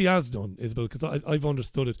attack? I think she has done, Isabel, because I've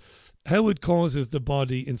understood it. How it causes the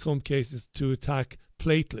body in some cases to attack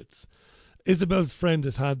platelets. Isabel's friend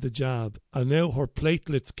has had the jab and now her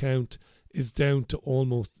platelets count is down to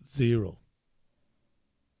almost zero.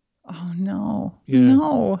 Oh no. Yeah.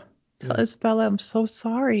 No. Tell Yeah. Isabella I'm so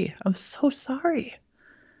sorry. I'm so sorry.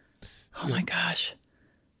 Oh Yeah. my gosh.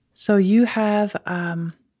 So you have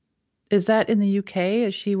is that in the UK?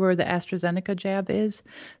 Is she where the AstraZeneca jab is?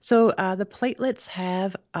 So the platelets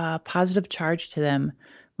have a positive charge to them.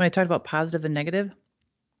 When I talked about positive and negative,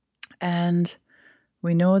 and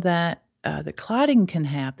we know that the clotting can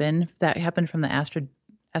happen. That happened from the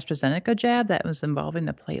AstraZeneca jab. That was involving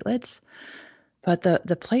the platelets. But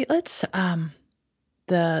the platelets,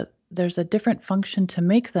 there's a different function to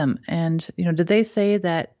make them. And did they say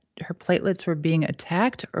that her platelets were being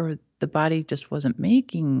attacked, or the body just wasn't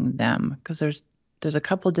making them? Because there's a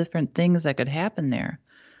couple different things that could happen there.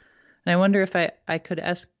 And I wonder if I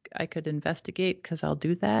could investigate, because I'll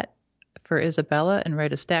do that for Isabella and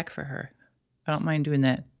write a stack for her. I don't mind doing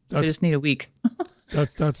that. I just need a week.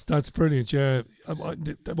 That's brilliant. Yeah.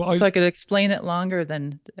 So I could explain it longer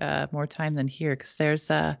than more time than here, because there's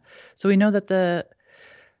so we know that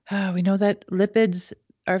we know that lipids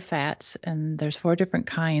are fats, and there's 4 different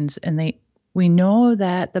kinds, and we know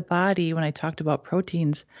that the body, when I talked about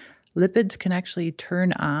proteins, lipids can actually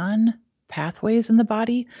turn on pathways in the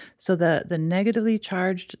body. So the negatively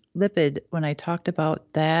charged lipid, when I talked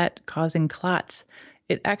about that causing clots,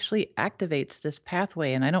 it actually activates this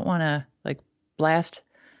pathway. And I don't want to blast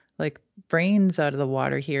brains out of the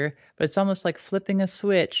water here, but it's almost like flipping a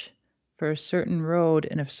switch for a certain road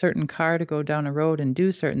and a certain car to go down a road and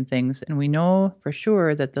do certain things. And we know for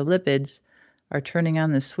sure that the lipids are turning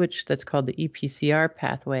on the switch that's called the EPCR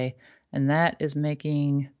pathway. And that is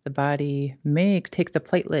making the body take the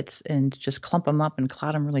platelets and just clump them up and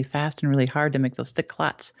clot them really fast and really hard to make those thick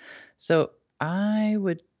clots. So I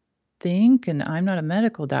would think, and I'm not a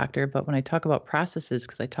medical doctor, but when I talk about processes,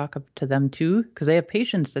 because I talk to them too, because they have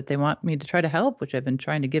patients that they want me to try to help, which I've been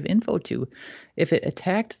trying to give info to. If it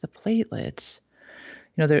attacked the platelets,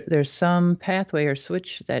 there's some pathway or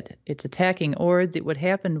switch that it's attacking, or what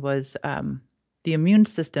happened was the immune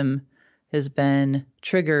system has been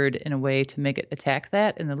triggered in a way to make it attack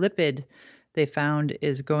that, and the lipid they found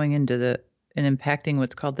is going into and impacting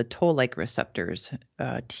what's called the toll-like receptors,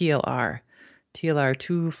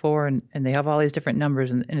 TLR2, 4, and they have all these different numbers,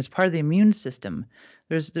 and it's part of the immune system.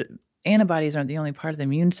 The antibodies aren't the only part of the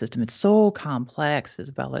immune system. It's so complex,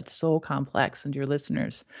 Isabella. It's so complex, and your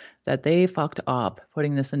listeners, that they fucked up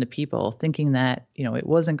putting this into people, thinking that it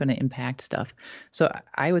wasn't going to impact stuff. So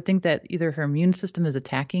I would think that either her immune system is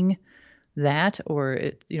attacking that, or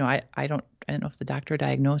I don't know if the doctor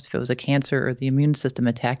diagnosed if it was a cancer or the immune system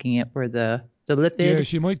attacking it, where the lipid. Yeah,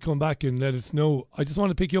 she might come back and let us know. I just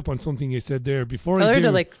want to pick you up on something you said there before. Tell her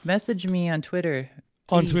to message me on Twitter.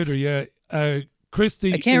 Please. On Twitter, yeah.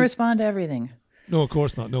 Christy, I can't respond to everything. No, of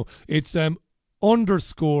course not. No, it's _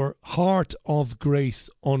 Heart of Grace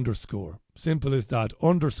 _ Simple as that.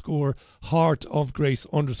 _ Heart of Grace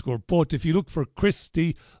 _ But if you look for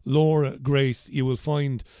Christy Laura Grace, you will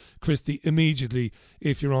find Christy immediately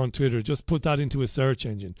if you're on Twitter. Just put that into a search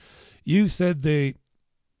engine. You said they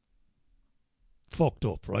fucked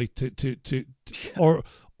up, right?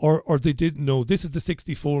 Or they didn't know. This is the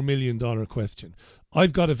 $64 million question.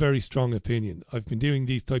 I've got a very strong opinion. I've been doing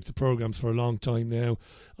these types of programs for a long time now.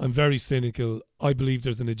 I'm very cynical. I believe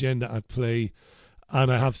there's an agenda at play, and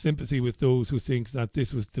I have sympathy with those who think that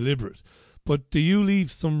this was deliberate. But do you leave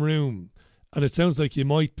some room, and it sounds like you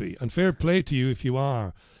might be, and fair play to you if you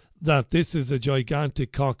are, that this is a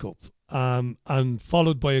gigantic cock-up and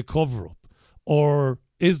followed by a cover-up? Or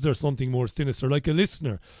is there something more sinister? Like a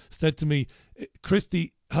listener said to me,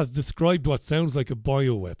 Christy has described what sounds like a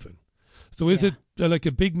bioweapon. So is it like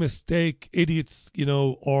a big mistake, idiots,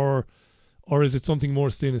 or or is it something more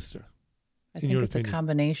sinister? I think it's a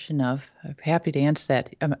combination of, I'm happy to answer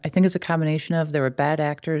that. I think it's a combination of there were bad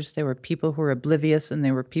actors, there were people who were oblivious, and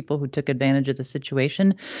there were people who took advantage of the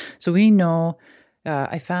situation. So we know,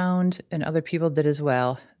 I found, and other people did as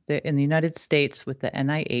well, that in the United States with the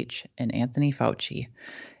NIH and Anthony Fauci,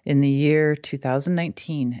 in the year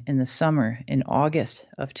 2019, in the summer, in August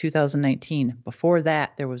of 2019, before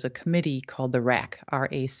that, there was a committee called the RAC,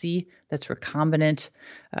 R-A-C, that's Recombinant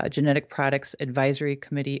Genetic Products Advisory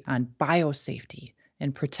Committee on Biosafety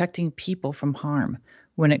and Protecting People from Harm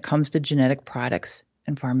when it comes to genetic products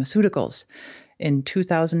and pharmaceuticals. In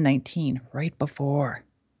 2019, right before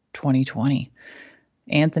 2020,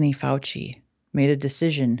 Anthony Fauci made a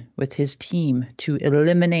decision with his team to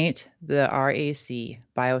eliminate the RAC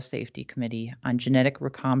Biosafety Committee on Genetic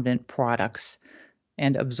Recombinant Products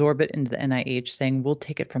and absorb it into the NIH, saying, we'll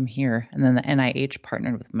take it from here. And then the NIH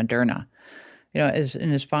partnered with Moderna.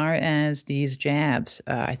 As far as these jabs,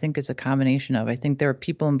 I think it's a combination of, I think there are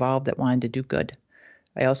people involved that wanted to do good.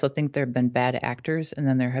 I also think there have been bad actors, and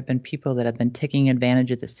then there have been people that have been taking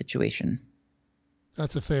advantage of the situation.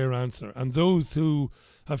 That's a fair answer. And those who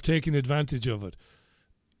have taken advantage of it,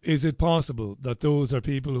 is it possible that those are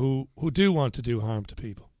people who do want to do harm to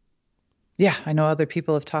people? Yeah, I know other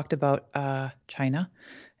people have talked about China,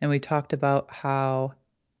 and we talked about how,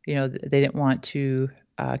 they didn't want to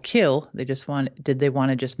kill. They just did they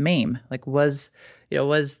want to just maim? Like we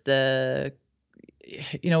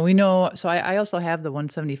know, so I also have the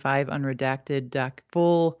 175 unredacted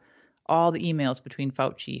full, all the emails between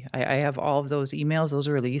Fauci. I have all of those emails. Those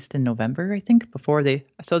were released in November, I think,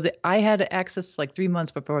 I had access like 3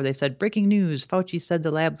 months before they said, breaking news, Fauci said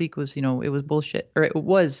the lab leak was, it was bullshit, or it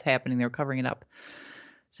was happening. They were covering it up.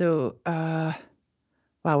 So, wow,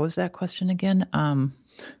 what was that question again?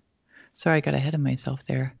 Sorry, I got ahead of myself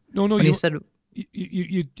there. No, when you said,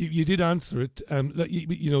 you did answer it.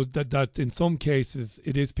 That in some cases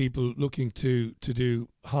it is people looking to do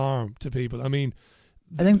harm to people. I mean,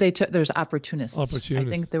 I think there's opportunists. I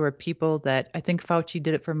think there were people that, I think Fauci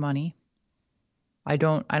did it for money. I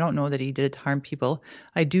don't know that he did it to harm people.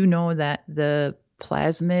 I do know that the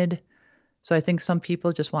plasmid, so I think some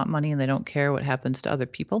people just want money and they don't care what happens to other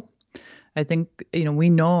people. I think, we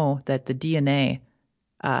know that the DNA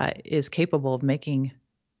is capable of making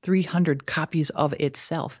 300 copies of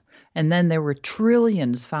itself. And then there were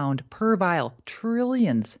trillions found per vial,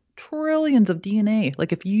 trillions of DNA.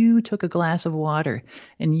 Like if you took a glass of water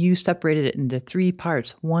and you separated it into 3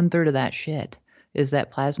 parts, 1/3 of that shit is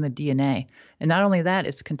that plasmid DNA. And not only that,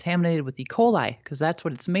 it's contaminated with E. coli because that's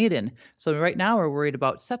what it's made in. So right now we're worried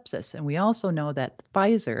about sepsis. And we also know that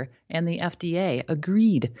Pfizer and the FDA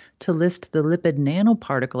agreed to list the lipid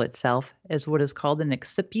nanoparticle itself as what is called an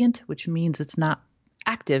excipient, which means it's not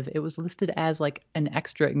active. It was listed as like an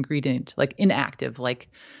extra ingredient, like inactive, like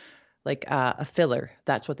a filler.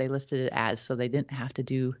 That's what they listed it as. So they didn't have to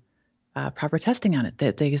do proper testing on it.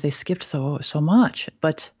 They skipped so much.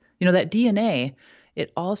 But that DNA,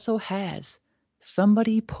 it also has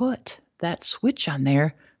somebody put that switch on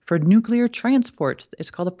there for nuclear transport.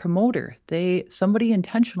 It's called a promoter. Somebody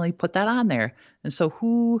intentionally put that on there. And so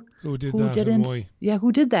who did that and why? Yeah,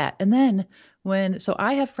 who did that? And then so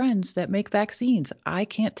I have friends that make vaccines. I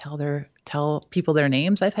can't tell people their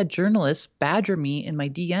names. I've had journalists badger me in my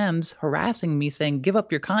DMs, harassing me, saying, give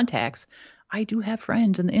up your contacts. I do have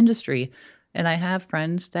friends in the industry, and I have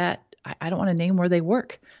friends that I don't want to name where they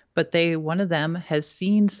work, but one of them has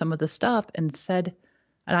seen some of the stuff and said,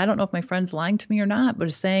 and I don't know if my friend's lying to me or not, but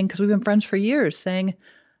is saying, because we've been friends for years, saying,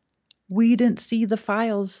 we didn't see the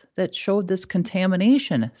files that showed this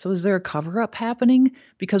contamination. So is there a cover-up happening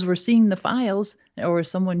because we're seeing the files, or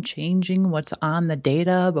is someone changing what's on the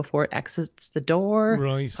data before it exits the door?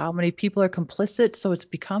 Right. How many people are complicit? So it's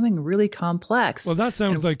becoming really complex. Well, that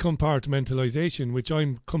sounds like compartmentalization, which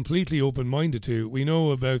I'm completely open-minded to. We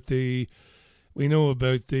know about the,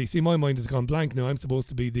 see, my mind has gone blank now. I'm supposed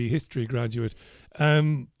to be the history graduate.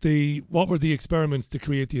 What were the experiments to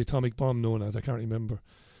create the atomic bomb known as? I can't remember.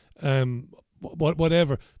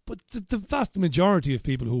 Whatever. But the vast majority of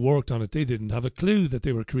people who worked on it, they didn't have a clue that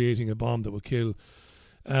they were creating a bomb that would kill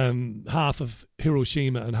half of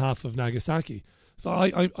Hiroshima and half of Nagasaki. So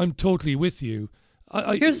I'm totally with you.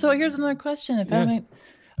 Here's another question, if I might.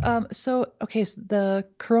 So the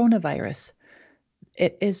coronavirus,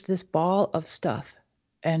 it is this ball of stuff,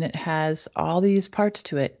 and it has all these parts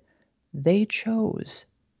to it. They chose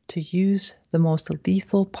to use the most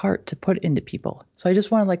lethal part to put into people. So I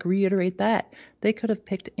just want to reiterate that. They could have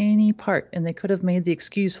picked any part, and they could have made the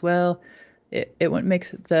excuse, well, it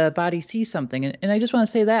makes the body see something. And I just want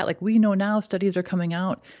to say that, like, we know now studies are coming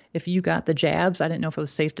out. If you got the jabs, I didn't know if it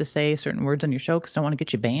was safe to say certain words on your show because I don't want to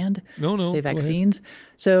get you banned. No, say go vaccines. ahead.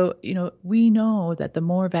 So, we know that the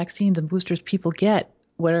more vaccines and boosters people get,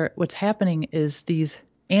 what's happening is these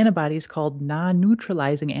antibodies called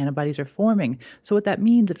non-neutralizing antibodies are forming. So what that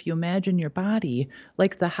means, if you imagine your body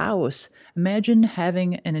like the house, imagine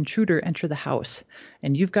having an intruder enter the house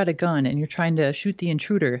and you've got a gun and you're trying to shoot the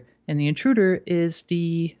intruder, and the intruder is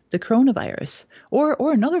the coronavirus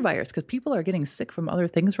or another virus, because people are getting sick from other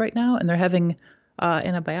things right now and they're having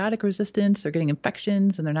antibiotic resistance, they're getting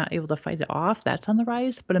infections and they're not able to fight it off. That's on the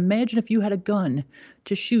rise. But imagine if you had a gun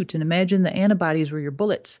to shoot, and imagine the antibodies were your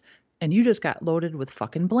bullets and you just got loaded with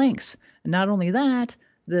fucking blanks. And not only that,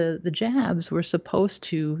 the jabs were supposed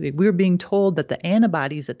to, we were being told that the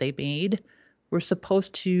antibodies that they made were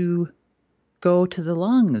supposed to go to the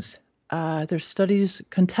lungs. There's studies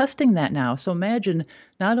contesting that now. So imagine,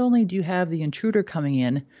 not only do you have the intruder coming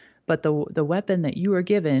in, but the weapon that you are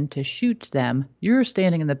given to shoot them, you're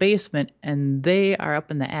standing in the basement and they are up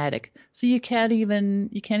in the attic. So you can't even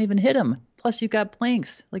hit them. Plus you've got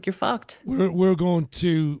blanks, like you're fucked. We're going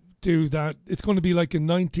to do that. It's going to be like a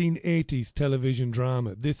 1980s television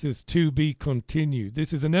drama. This is to be continued.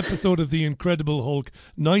 This is an episode of The Incredible Hulk,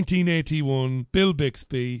 1981, Bill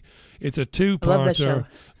Bixby. It's a two-parter.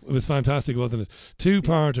 It was fantastic, wasn't it?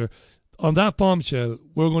 Two-parter. On that bombshell,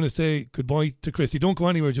 we're going to say goodbye to Christy. Don't go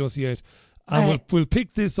anywhere just yet. And we'll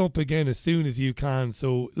pick this up again as soon as you can.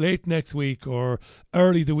 So late next week or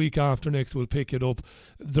early the week after next, we'll pick it up.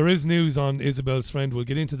 There is news on Isabel's friend. We'll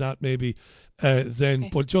get into that maybe then. Okay.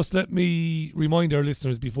 But just let me remind our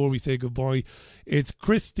listeners before we say goodbye. It's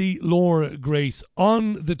Christy Laura Grace.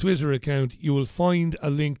 On the Twitter account, you will find a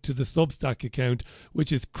link to the Substack account,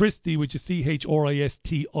 which is Christy, which is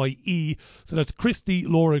CHRISTIE. So that's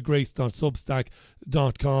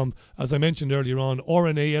ChristyLauraGrace.substack.com. As I mentioned earlier on,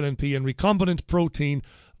 RNA, LNP and recombinant protein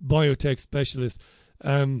biotech specialist.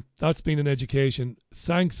 That's been an education.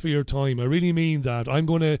 Thanks for your time. I really mean that. I'm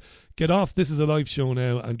going to get off This Is a Live show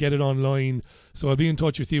now and get it online. So I'll be in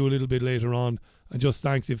touch with you a little bit later on. And just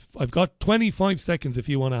thanks. If I've got 25 seconds if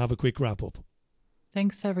you want to have a quick wrap up.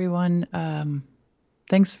 Thanks, everyone.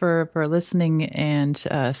 Thanks for listening, and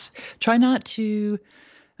try not to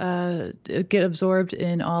get absorbed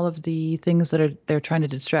in all of the things that they're trying to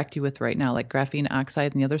distract you with right now, like graphene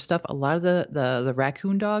oxide and the other stuff. A lot of the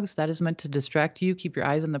raccoon dogs, that is meant to distract you. Keep your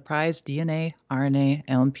eyes on the prize. DNA, RNA,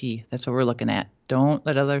 LNP. That's what we're looking at. Don't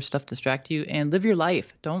let other stuff distract you, and live your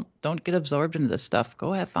life. Don't get absorbed into this stuff.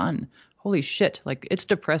 Go have fun. Holy shit. Like, it's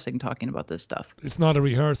depressing talking about this stuff. It's not a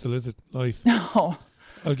rehearsal, is it? Life. No.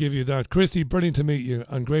 I'll give you that. Christy, brilliant to meet you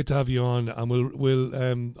and great to have you on. And we'll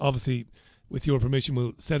obviously, with your permission,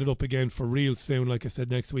 we'll set it up again for real soon, like I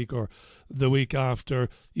said, next week or the week after.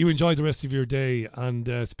 You enjoy the rest of your day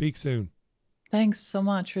and speak soon. Thanks so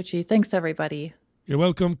much, Richie. Thanks, everybody. You're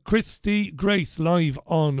welcome. Christy Grace live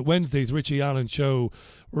on Wednesday's Richie Allen Show.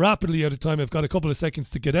 Rapidly out of time. I've got a couple of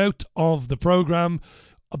seconds to get out of the programme.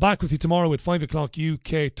 I'll back with you tomorrow at 5 o'clock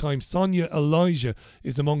UK time. Sonia Elijah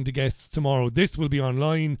is among the guests tomorrow. This will be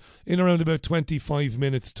online in around about 25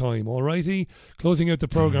 minutes time. Alrighty? Closing out the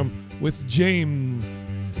programme with James.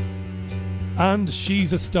 And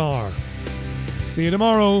She's a Star. See you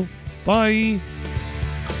tomorrow. Bye.